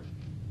concerned,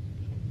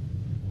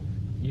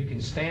 you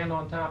can stand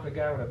on top of a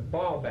guy with a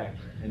ball bat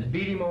and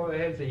beat him over the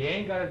head and say, you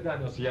ain't got it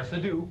done. They'll say, yes, I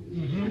do.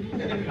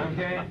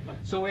 Okay?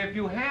 So if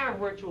you have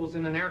rituals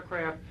in an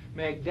aircraft,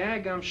 make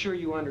daggum sure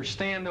you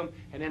understand them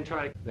and then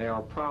try to... They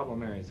are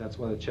problem areas. That's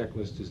why the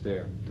checklist is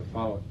there, to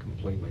follow it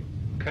completely.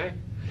 Okay?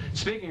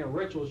 Speaking of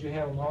rituals, you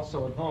have them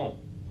also at home.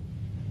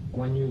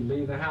 When you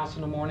leave the house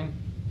in the morning,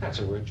 that's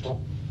a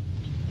ritual.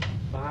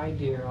 Bye,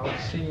 dear. I'll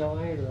see you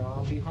later.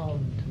 I'll be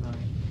home tonight.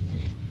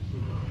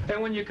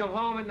 And when you come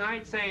home at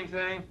night, same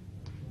thing.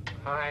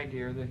 Hi,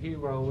 dear, the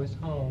hero is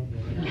home.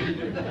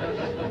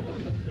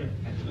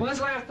 When's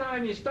the last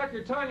time you stuck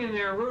your tongue in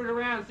there and rooted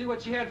around and see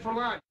what she had for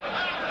lunch?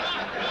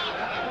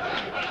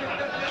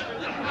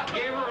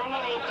 Give her a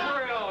little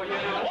thrill, you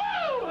know.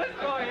 Woo! Let's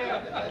go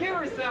ahead. Give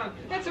her some.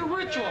 That's a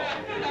ritual.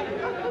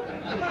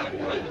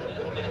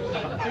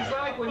 It's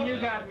like when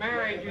you got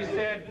married, you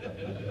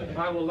said,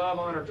 I will love,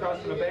 honor,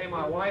 trust, and obey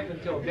my wife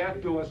until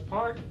death do us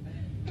part.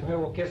 I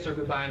will kiss her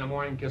goodbye in the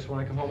morning, kiss her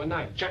when I come home at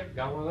night. Check,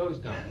 got one of those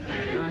done.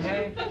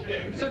 Okay?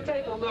 So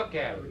take a look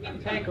at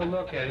it. Take a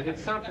look at it.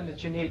 It's something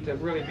that you need to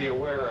really be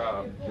aware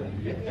of.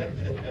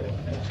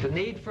 The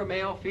need for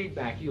male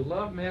feedback. You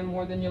love men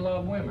more than you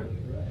love women.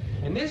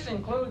 And this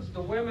includes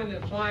the women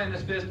that fly in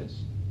this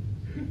business.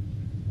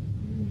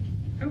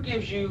 Who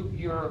gives you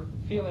your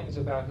feelings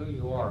about who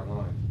you are in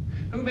life?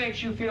 Who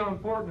makes you feel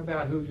important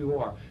about who you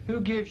are? Who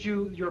gives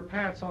you your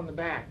pats on the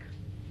back?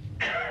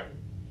 Have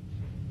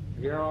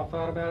you ever all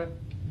thought about it?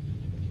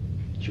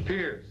 It's your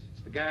peers.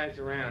 It's the guys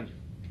around you.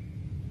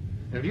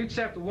 And if you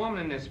accept a woman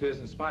in this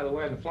business, by the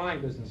way, in the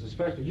flying business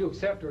especially, you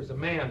accept her as a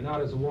man,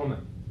 not as a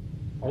woman.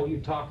 Oh, you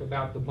talk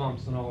about the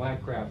bumps and all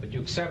that crap, but you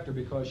accept her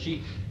because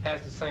she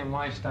has the same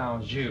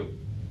lifestyle as you.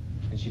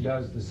 And she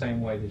does the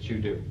same way that you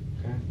do.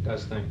 Okay?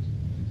 Does things.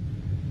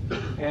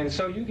 And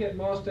so you get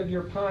most of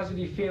your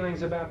positive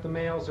feelings about the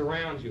males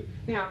around you.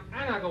 Now,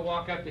 I'm not going to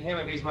walk up to him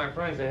if he's my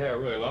friend and say, hey, I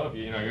really love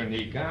you, you know, you're a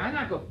neat guy. I'm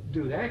not going to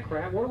do that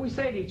crap. What do we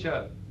say to each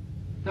other?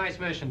 Nice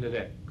mission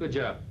today. Good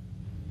job.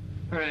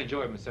 I really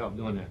enjoyed myself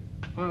doing that.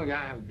 Well, we're going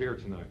to have a beer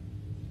tonight.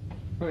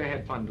 We're going to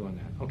have fun doing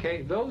that,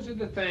 okay? Those are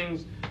the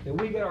things that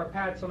we get our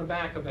pats on the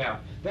back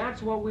about.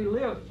 That's what we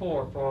live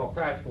for all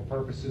practical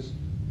purposes.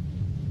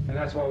 And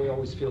that's why we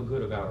always feel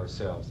good about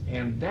ourselves.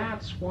 And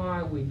that's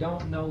why we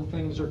don't know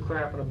things are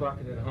crap in a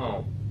bucket at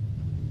home.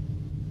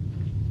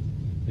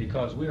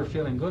 Because we are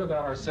feeling good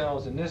about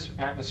ourselves in this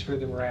atmosphere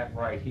that we're at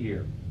right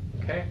here.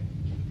 Okay?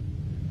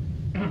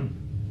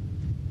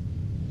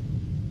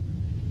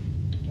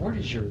 Where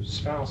does your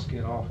spouse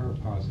get all her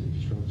positive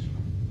strokes from?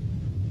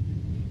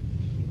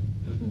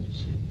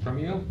 From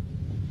you?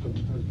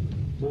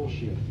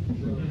 Bullshit.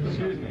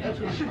 Excuse me.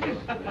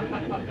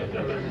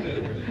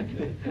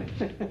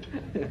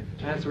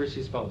 That's where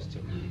she's supposed to.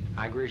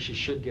 I agree she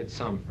should get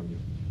some from you,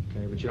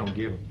 okay, but you don't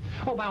give them.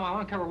 Oh, by the way, I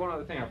want to cover one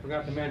other thing I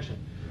forgot to mention.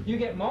 You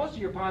get most of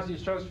your positive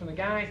strokes from the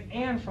guys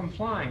and from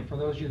flying, for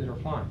those of you that are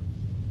flying.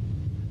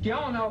 Do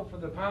y'all know, for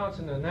the pilots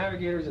and the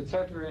navigators,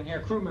 etc. in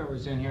here, crew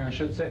members in here, I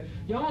should say,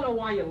 y'all know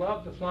why you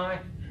love to fly?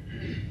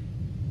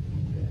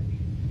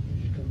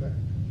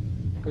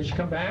 Because you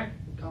come back?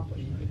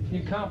 The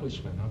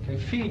accomplishment, okay,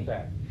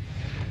 feedback.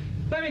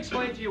 Let me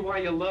explain to you why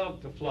you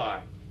love to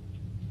fly.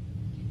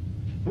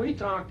 We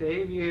talked to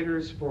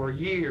aviators for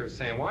years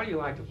saying, why do you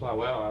like to fly?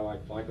 Well, I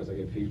like to fly because I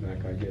get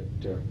feedback. I get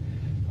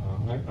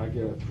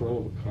a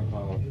thrill.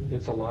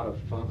 It's a lot of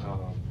fun.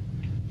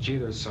 Gee,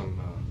 there's some,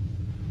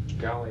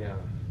 golly,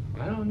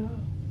 I don't know.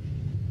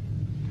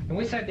 And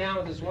we sat down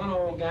with this one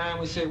old guy and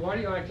we said, why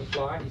do you like to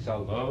fly? He said, I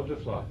love to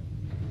fly.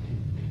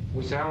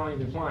 We said, how long have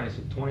you been flying? He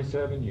said,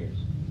 27 years.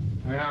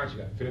 How many hours you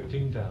got?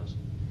 15,000.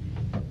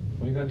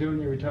 What are you going to do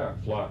when you retire?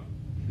 Fly.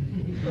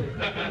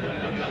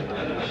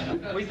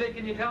 We said,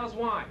 can you tell us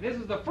why? This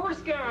is the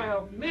first guy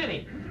of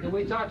many that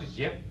we talked to.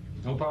 Yep,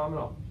 no problem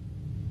at all.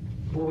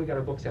 Well, we got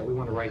our books out. We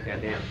want to write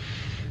that down.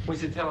 We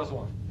said, tell us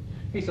why.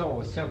 He said, oh, it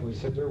was simple. He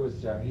said, it was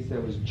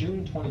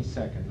June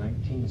 22nd,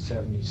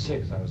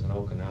 1976. I was in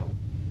Okinawa.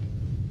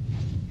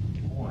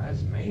 Oh,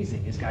 that's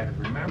amazing. This guy could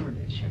remember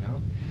this, you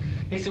know.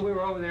 He said, we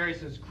were over there. He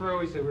says,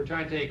 crew. He said, we were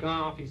trying to take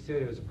off. He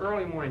said, it was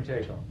early morning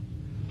takeoff.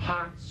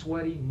 Hot,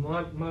 sweaty,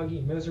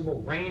 muggy,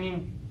 miserable,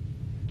 raining.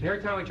 And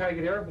every time we tried to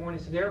get airborne,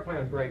 he said, the airplane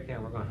would break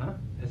down. We're going, huh?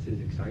 This is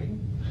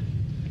exciting.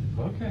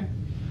 Okay.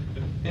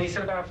 And he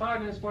said, about 5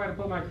 minutes before I had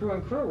to put my crew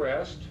in crew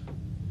rest,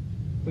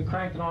 we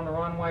cranked it on the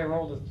runway,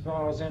 rolled the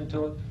throttles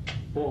into it.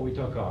 Boy, we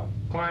took off.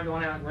 Climbed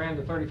on out and ran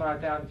to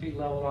 35,000 feet,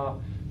 leveled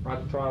off,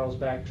 brought the throttles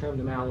back, trimmed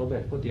them out a little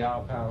bit, put the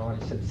autopilot on.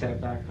 He said, sat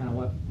back, kind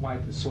of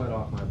wiped the sweat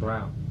off my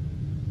brow.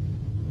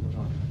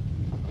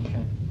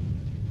 Okay.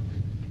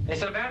 He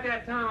said, about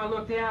that time I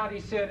looked out, he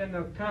said, and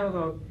the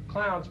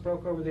clouds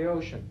broke over the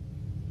ocean.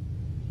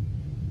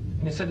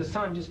 And he said, the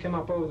sun just came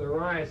up over the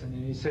horizon,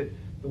 and he said,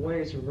 the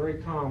waves were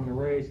very calm, and the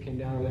rays came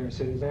down over there, and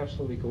said, it was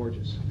absolutely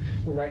gorgeous.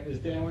 We're writing this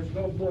down, we said,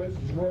 oh boy,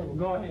 this is wonderful,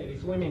 go ahead. He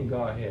said, what do you mean,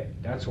 go ahead?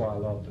 That's why I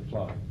love to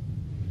fly.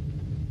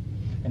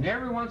 And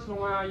every once in a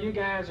while, you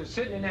guys are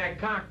sitting in that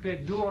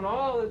cockpit doing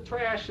all the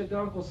trash that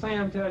Uncle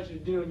Sam tells you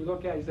to do, and you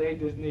look at it and say,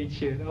 hey, this neat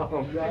shit.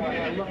 Oh, God,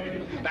 I love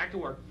it. Back to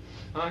work.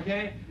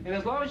 Okay? And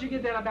as long as you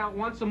get that about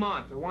once a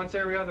month or once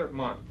every other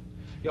month,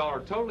 y'all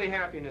are totally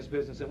happy in this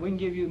business, and we can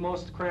give you the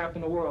most crap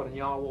in the world, and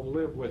y'all will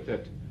live with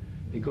it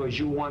because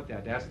you want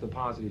that. That's the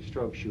positive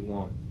strokes you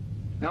want.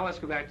 Now let's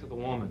go back to the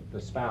woman,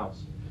 the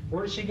spouse.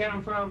 Where does she get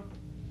them from?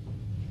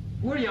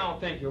 Where do y'all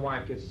think your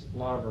wife gets a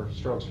lot of her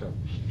strokes from?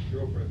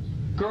 Girlfriends.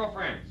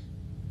 Girlfriends.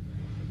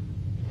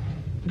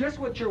 Guess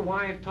what your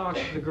wife talks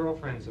to the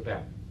girlfriends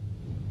about?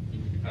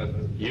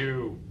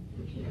 You.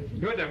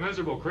 You what that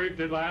miserable creep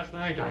did last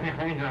night?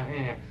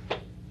 Okay?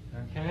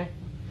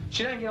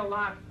 She doesn't get a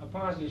lot of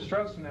positive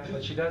strokes from that,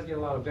 but she does get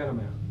a lot of venom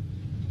out.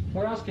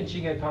 Where else can she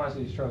get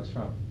positive strokes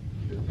from?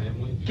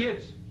 Family.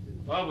 Kids.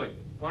 Lovely.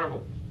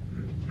 Wonderful.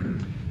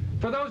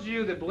 For those of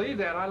you that believe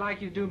that, I'd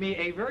like you to do me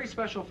a very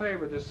special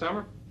favor this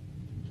summer.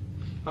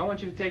 I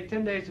want you to take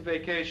 10 days of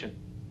vacation.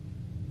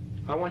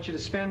 I want you to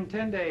spend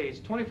 10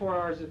 days, 24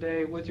 hours a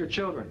day with your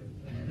children.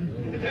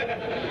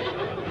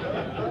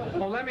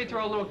 Well, let me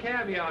throw a little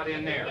caveat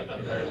in there.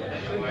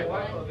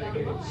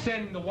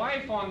 Send the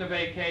wife on the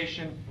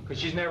vacation because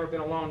she's never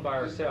been alone by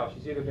herself.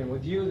 She's either been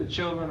with you, the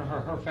children, or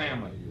her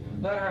family.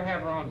 Let her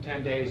have her own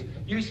 10 days.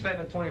 You spend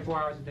the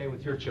 24 hours a day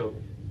with your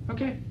children.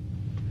 Okay?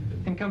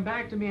 And come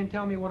back to me and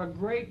tell me what a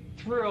great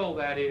thrill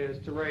that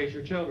is to raise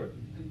your children.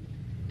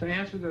 To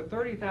answer the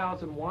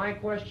 30,000 why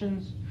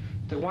questions,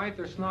 to wipe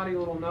their snotty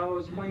little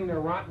nose, clean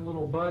their rotten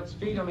little butts,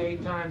 feed them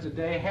 8 times a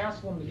day,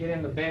 hassle them to get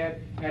into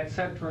bed,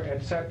 etc.,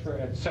 etc.,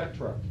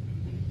 etc.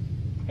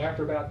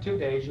 After about 2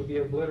 days, you'll be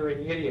a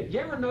glittering idiot. You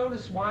ever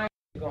notice why when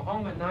you go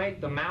home at night,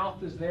 the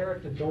mouth is there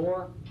at the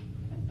door?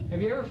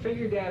 Have you ever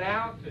figured that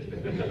out?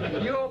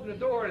 You open the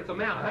door and it's a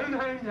mouth. You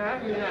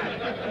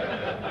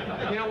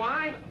know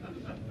why?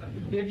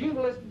 If you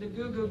listen to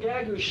goo-goo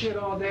gagoo shit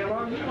all day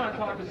long, you want to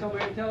talk to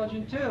somebody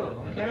intelligent too,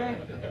 okay?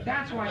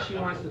 That's why she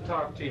wants to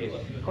talk to you.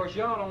 Of course,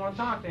 y'all don't want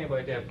to talk to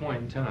anybody at that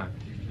point in time.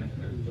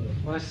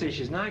 Well, let's see,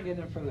 she's not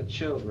getting it from the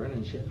children,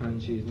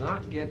 and she's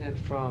not getting it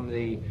from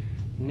the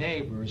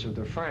neighbors or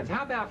their friends.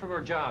 How about from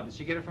her job? Does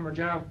she get it from her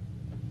job?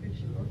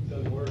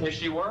 If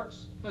she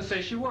works? Let's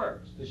say she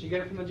works. Does she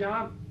get it from the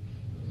job?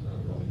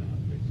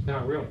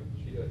 Not really.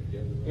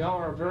 Y'all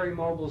are a very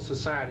mobile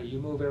society. You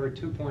move every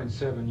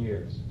 2.7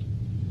 years.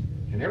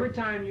 And every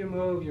time you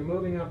move, you're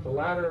moving up the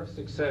ladder of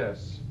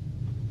success.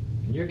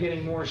 And you're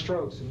getting more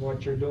strokes in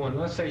what you're doing.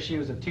 Let's say she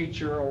was a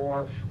teacher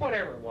or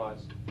whatever it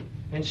was.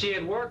 And she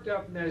had worked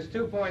up in those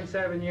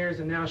 2.7 years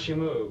and now she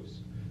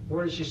moves.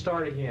 Where does she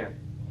start again?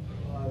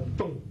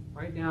 Boom,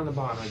 right down the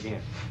bottom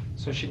again.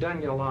 So she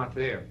doesn't get a lot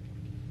there.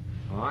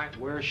 All right,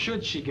 where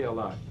should she get a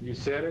lot? You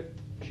said it.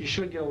 She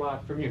should get a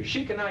lot from you.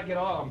 She cannot get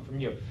all of them from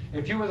you.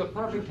 If you were the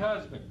perfect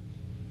husband,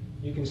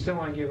 you can still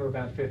only give her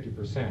about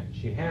 50%.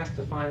 She has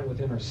to find it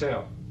within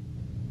herself.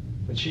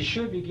 But she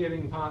should be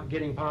getting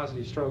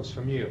positive strokes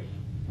from you.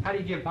 How do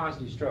you give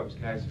positive strokes,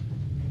 guys?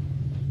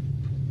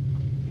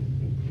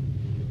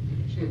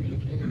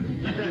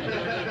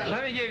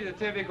 Let me give you the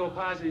typical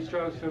positive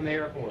strokes from the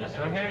Air Force,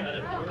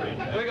 okay?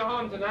 We go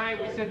home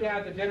tonight, we sit down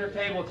at the dinner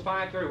table, it's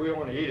 5:30, we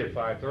want to eat at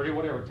 5:30,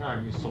 whatever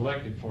time you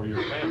selected for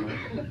your family.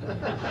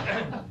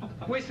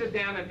 We sit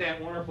down at that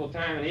wonderful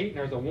time and eat, and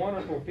there's a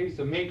wonderful piece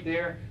of meat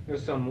there,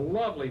 there's some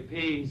lovely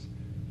peas,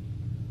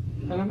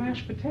 and the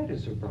mashed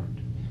potatoes are burnt.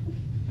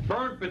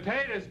 Burnt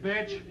potatoes,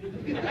 bitch!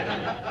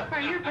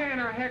 Hey, you're paying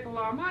her a heck of a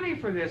lot of money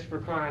for this, for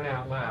crying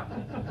out loud.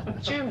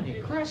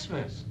 Jiminy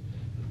Christmas!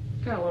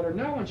 Gotta let her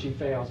know when she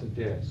fails at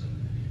this.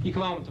 You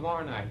come home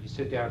tomorrow night, you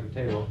sit down at the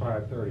table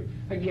at 5:30.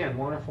 Again,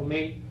 wonderful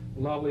meat,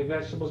 lovely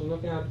vegetables, and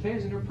look down at the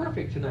potatoes, and they're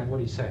perfect tonight. What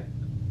do you say?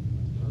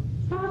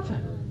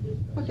 Nothing.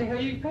 What the hell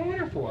are you paying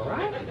her for,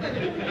 right?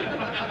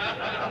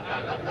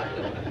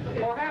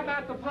 Or how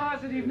about the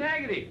positive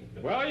negative?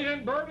 Well, you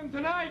didn't burn them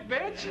tonight,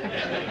 bitch.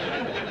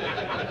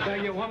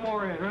 Gotta get one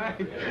more in, right?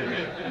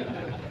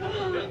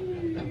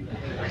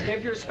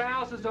 If your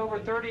spouse is over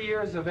 30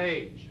 years of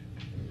age,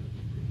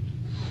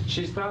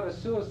 she's thought of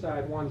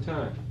suicide one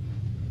time.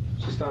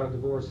 She's thought of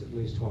divorce at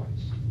least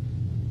twice.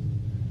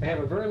 They have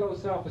a very low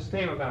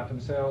self-esteem about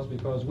themselves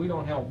because we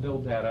don't help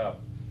build that up.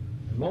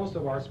 And most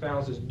of our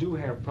spouses do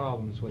have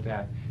problems with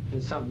that. And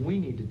it's something we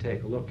need to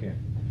take a look at.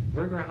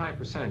 Very, very high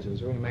percentage. It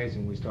was really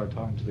amazing when we started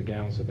talking to the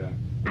gals about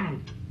it.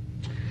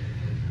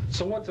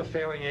 So what's a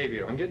failing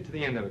aviator? I'm getting to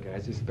the end of it,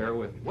 guys. Just bear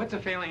with me. What's a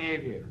failing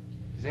aviator?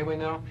 Does anybody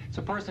know? It's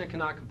a person that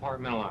cannot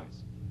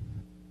compartmentalize.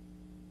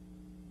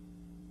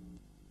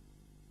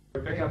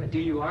 Pick up a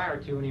DUI or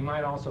two, and he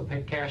might also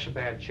cash a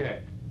bad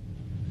check.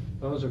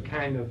 Those are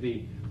kind of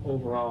the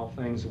overall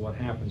things of what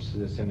happens to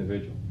this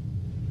individual.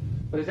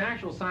 But his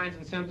actual signs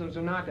and symptoms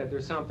are not that.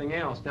 There's something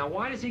else. Now,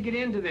 why does he get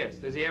into this?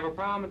 Does he have a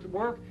problem at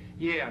work?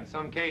 Yeah, in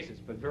some cases,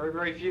 but very,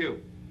 very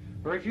few.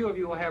 Very few of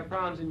you will have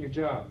problems in your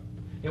job.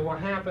 It will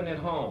happen at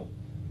home.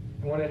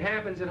 And when it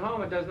happens at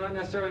home, it does not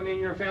necessarily mean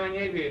you're a failing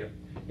aviator.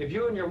 If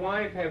you and your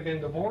wife have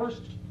been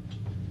divorced,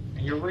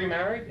 and you're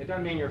remarried, it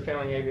doesn't mean you're a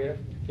failing aviator.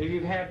 If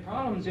you've had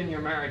problems in your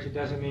marriage, it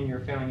doesn't mean you're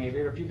a failing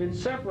aviator. If you've been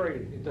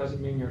separated, it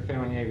doesn't mean you're a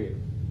failing aviator.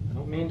 I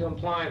don't mean to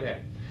imply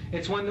that.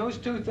 It's when those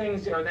two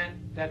things, or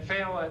that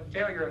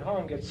failure at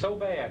home gets so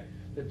bad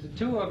that the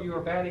two of you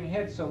are batting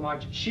heads so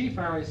much, she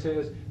finally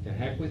says, "To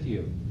heck with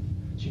you."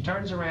 She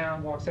turns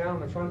around, walks out on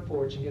the front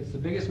porch, and gets the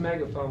biggest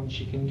megaphone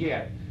she can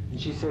get. And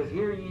she says,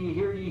 "Hear ye,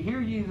 hear ye, hear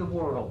ye the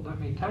world. Let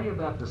me tell you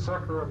about the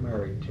sucker I'm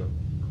married to."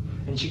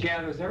 And she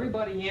gathers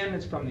everybody in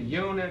that's from the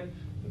unit,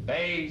 the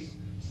base,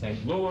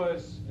 St.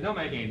 Louis. It don't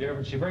make any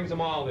difference. She brings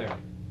them all there.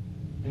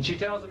 And she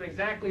tells them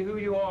exactly who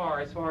you are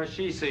as far as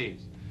she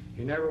sees.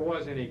 You never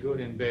was any good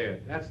in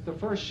bed. That's the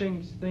first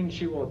thing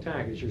she will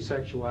attack is your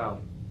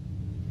sexuality.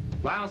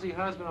 Lousy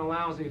husband and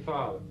lousy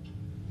father.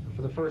 And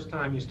for the first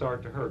time, you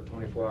start to hurt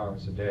 24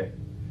 hours a day.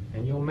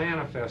 And you'll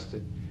manifest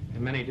it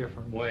in many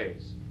different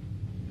ways.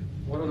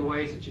 One of the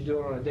ways that you do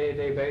it on a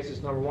day-to-day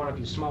basis, number one, if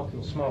you smoke,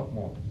 you'll smoke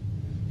more.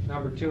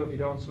 Number two, if you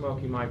don't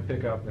smoke, you might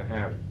pick up the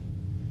habit.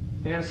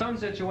 And in some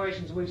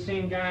situations, we've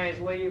seen guys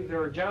leave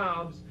their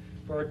jobs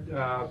for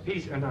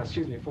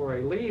for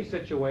a leave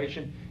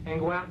situation and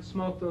go out and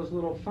smoke those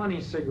little funny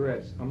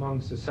cigarettes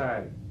among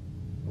society,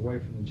 away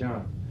from the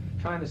job.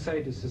 Trying to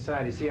say to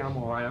society, see, I'm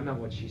all right, I'm not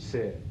what she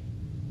said.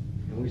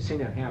 And we've seen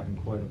that happen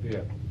quite a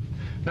bit.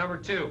 Number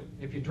two,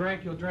 if you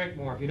drink, you'll drink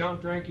more. If you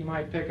don't drink, you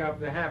might pick up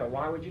the habit.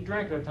 Why would you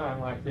drink at a time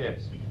like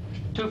this?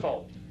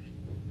 Twofold.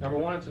 Number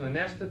one, it's an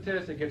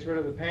anesthetist. It gets rid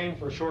of the pain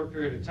for a short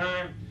period of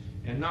time.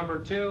 And number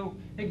two,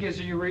 it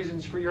gives you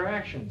reasons for your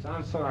actions.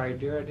 I'm sorry,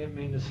 dear, I didn't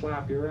mean to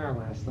slap your hair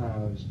last night. I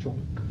was drunk.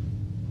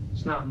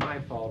 It's not my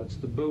fault, it's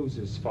the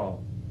booze's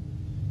fault.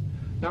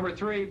 Number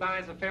three,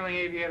 buys a failing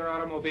aviator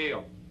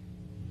automobile.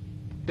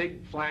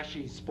 Big,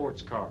 flashy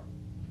sports car.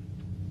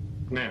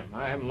 Now,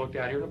 I haven't looked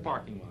out here in the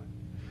parking lot.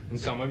 And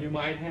some of you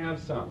might have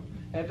some.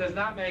 That does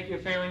not make you a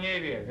failing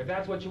aviator. If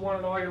that's what you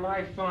wanted all your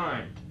life,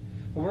 fine.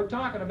 Well, we're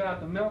talking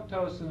about the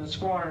milquetoast in the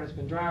squadron that's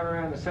been driving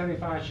around the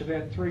 75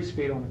 Chevette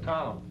 3-speed on the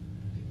column.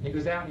 And he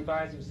goes out and he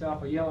buys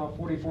himself a yellow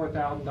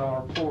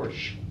 $44,000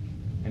 Porsche.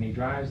 And he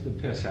drives the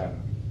piss out of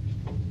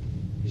it.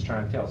 He's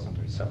trying to tell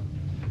somebody something.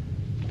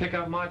 Pick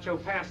up macho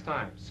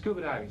pastimes,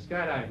 scuba diving,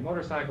 skydiving,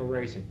 motorcycle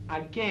racing.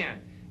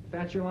 Again, if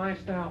that's your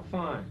lifestyle,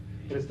 fine.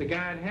 But it's the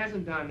guy that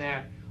hasn't done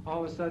that,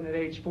 all of a sudden at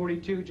age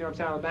 42, jumps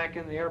out of the back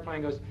end of the airplane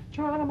and goes,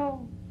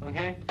 "Geronimo,"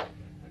 okay?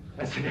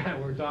 That's the guy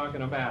we're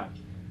talking about.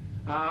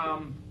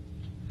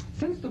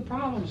 Since the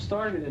problem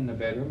started in the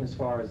bedroom, as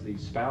far as the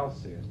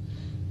spouse is,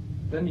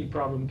 then the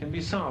problem can be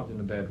solved in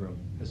the bedroom,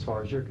 as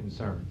far as you're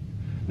concerned.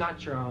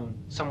 Not your own,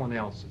 someone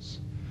else's.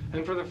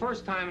 And for the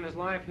first time in his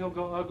life, he'll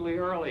go ugly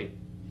early.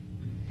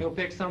 He'll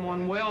pick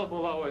someone well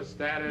below his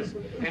status,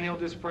 and he'll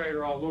just pray to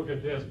her, "Oh, look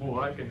at this,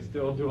 boy, I can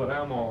still do it,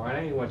 I'm all right. I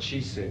ain't what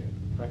she said.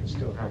 I can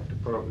still hack the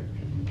program,"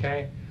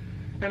 okay?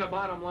 And the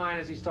bottom line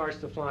is he starts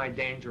to fly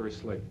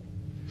dangerously.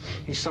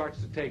 He starts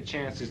to take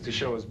chances to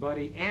show his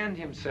buddy and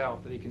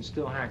himself that he can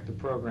still hack the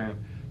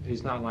program, that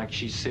he's not like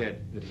she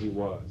said that he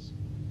was.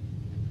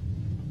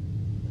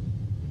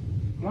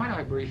 Why did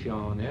I brief you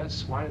on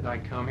this? Why did I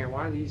come here?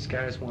 Why do these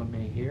guys want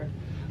me here?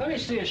 Let me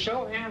see a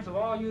show of hands of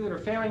all you that are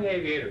failing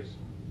aviators.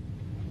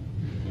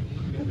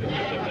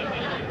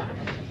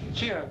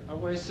 Gee, I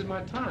wasted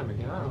my time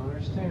again. I don't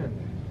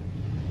understand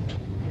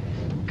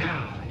that.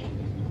 Golly.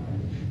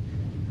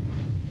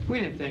 We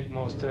didn't think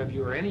most of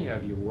you or any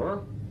of you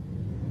were.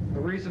 The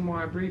reason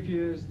why I brief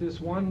you is this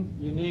one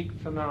unique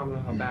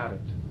phenomenon about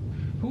it.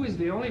 Who is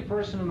the only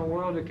person in the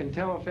world that can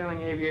tell a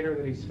failing aviator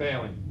that he's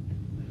failing?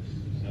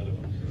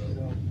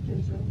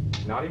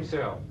 Not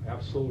himself.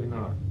 Absolutely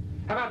not.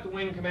 How about the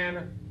wing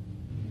commander?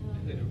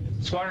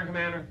 Squadron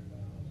commander?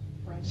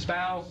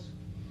 Spouse?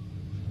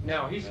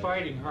 No, he's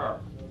fighting her.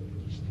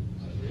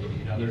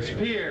 His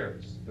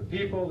peers, the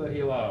people that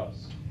he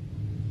loves.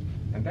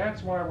 And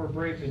that's why we're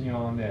briefing you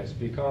on this,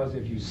 because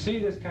if you see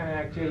this kind of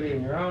activity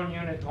in your own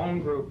unit,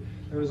 own group,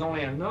 there is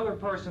only another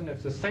person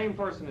that's the same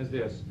person as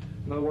this.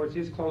 In other words,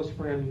 his close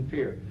friend and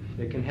peer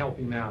that can help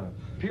him out of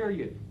it.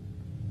 Period.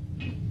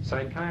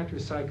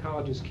 Psychiatrists,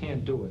 psychologists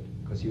can't do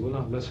it because he will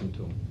not listen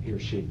to him, he or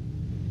she.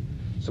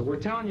 So we're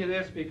telling you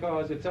this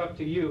because it's up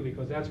to you,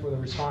 because that's where the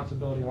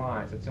responsibility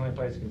lies. That's the only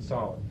place you can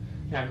solve it.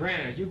 Now,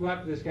 granted, if you go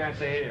up to this guy and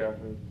say, hey,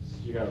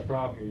 you got a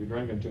problem here, you're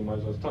drinking too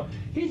much, let's talk.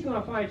 He's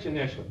going to fight you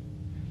initially.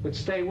 But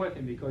stay with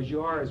him because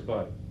you are his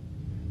buddy.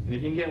 And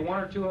if you can get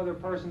one or two other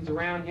persons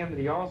around him that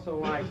he also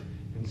likes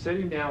and sit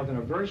him down within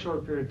a very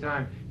short period of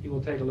time, he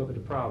will take a look at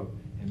the problem.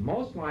 And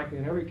most likely,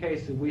 in every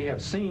case that we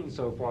have seen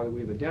so far, that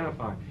we've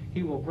identified,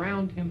 he will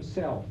ground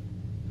himself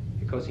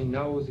because he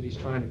knows that he's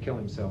trying to kill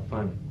himself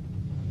finally.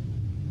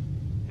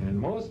 And in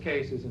most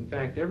cases, in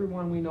fact,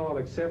 everyone we know of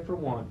except for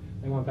one,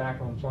 they went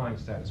back on flying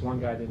status. One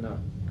guy did not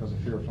because of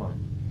fear of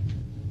flying.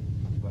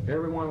 But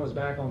everyone was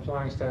back on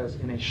flying status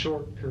in a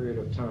short period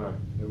of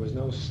time. There was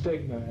no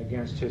stigma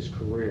against his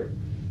career.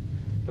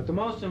 But the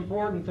most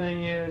important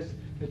thing is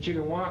that you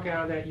can walk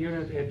out of that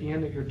unit at the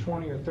end of your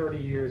 20 or 30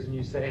 years and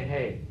you say,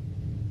 hey,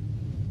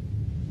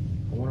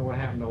 I wonder what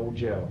happened to old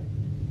Joe.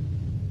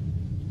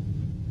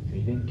 And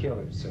he didn't kill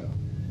himself.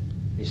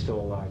 He's still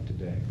alive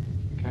today.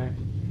 Okay?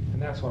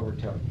 And that's what we're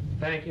telling you.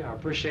 Thank you. I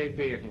appreciate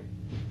being here.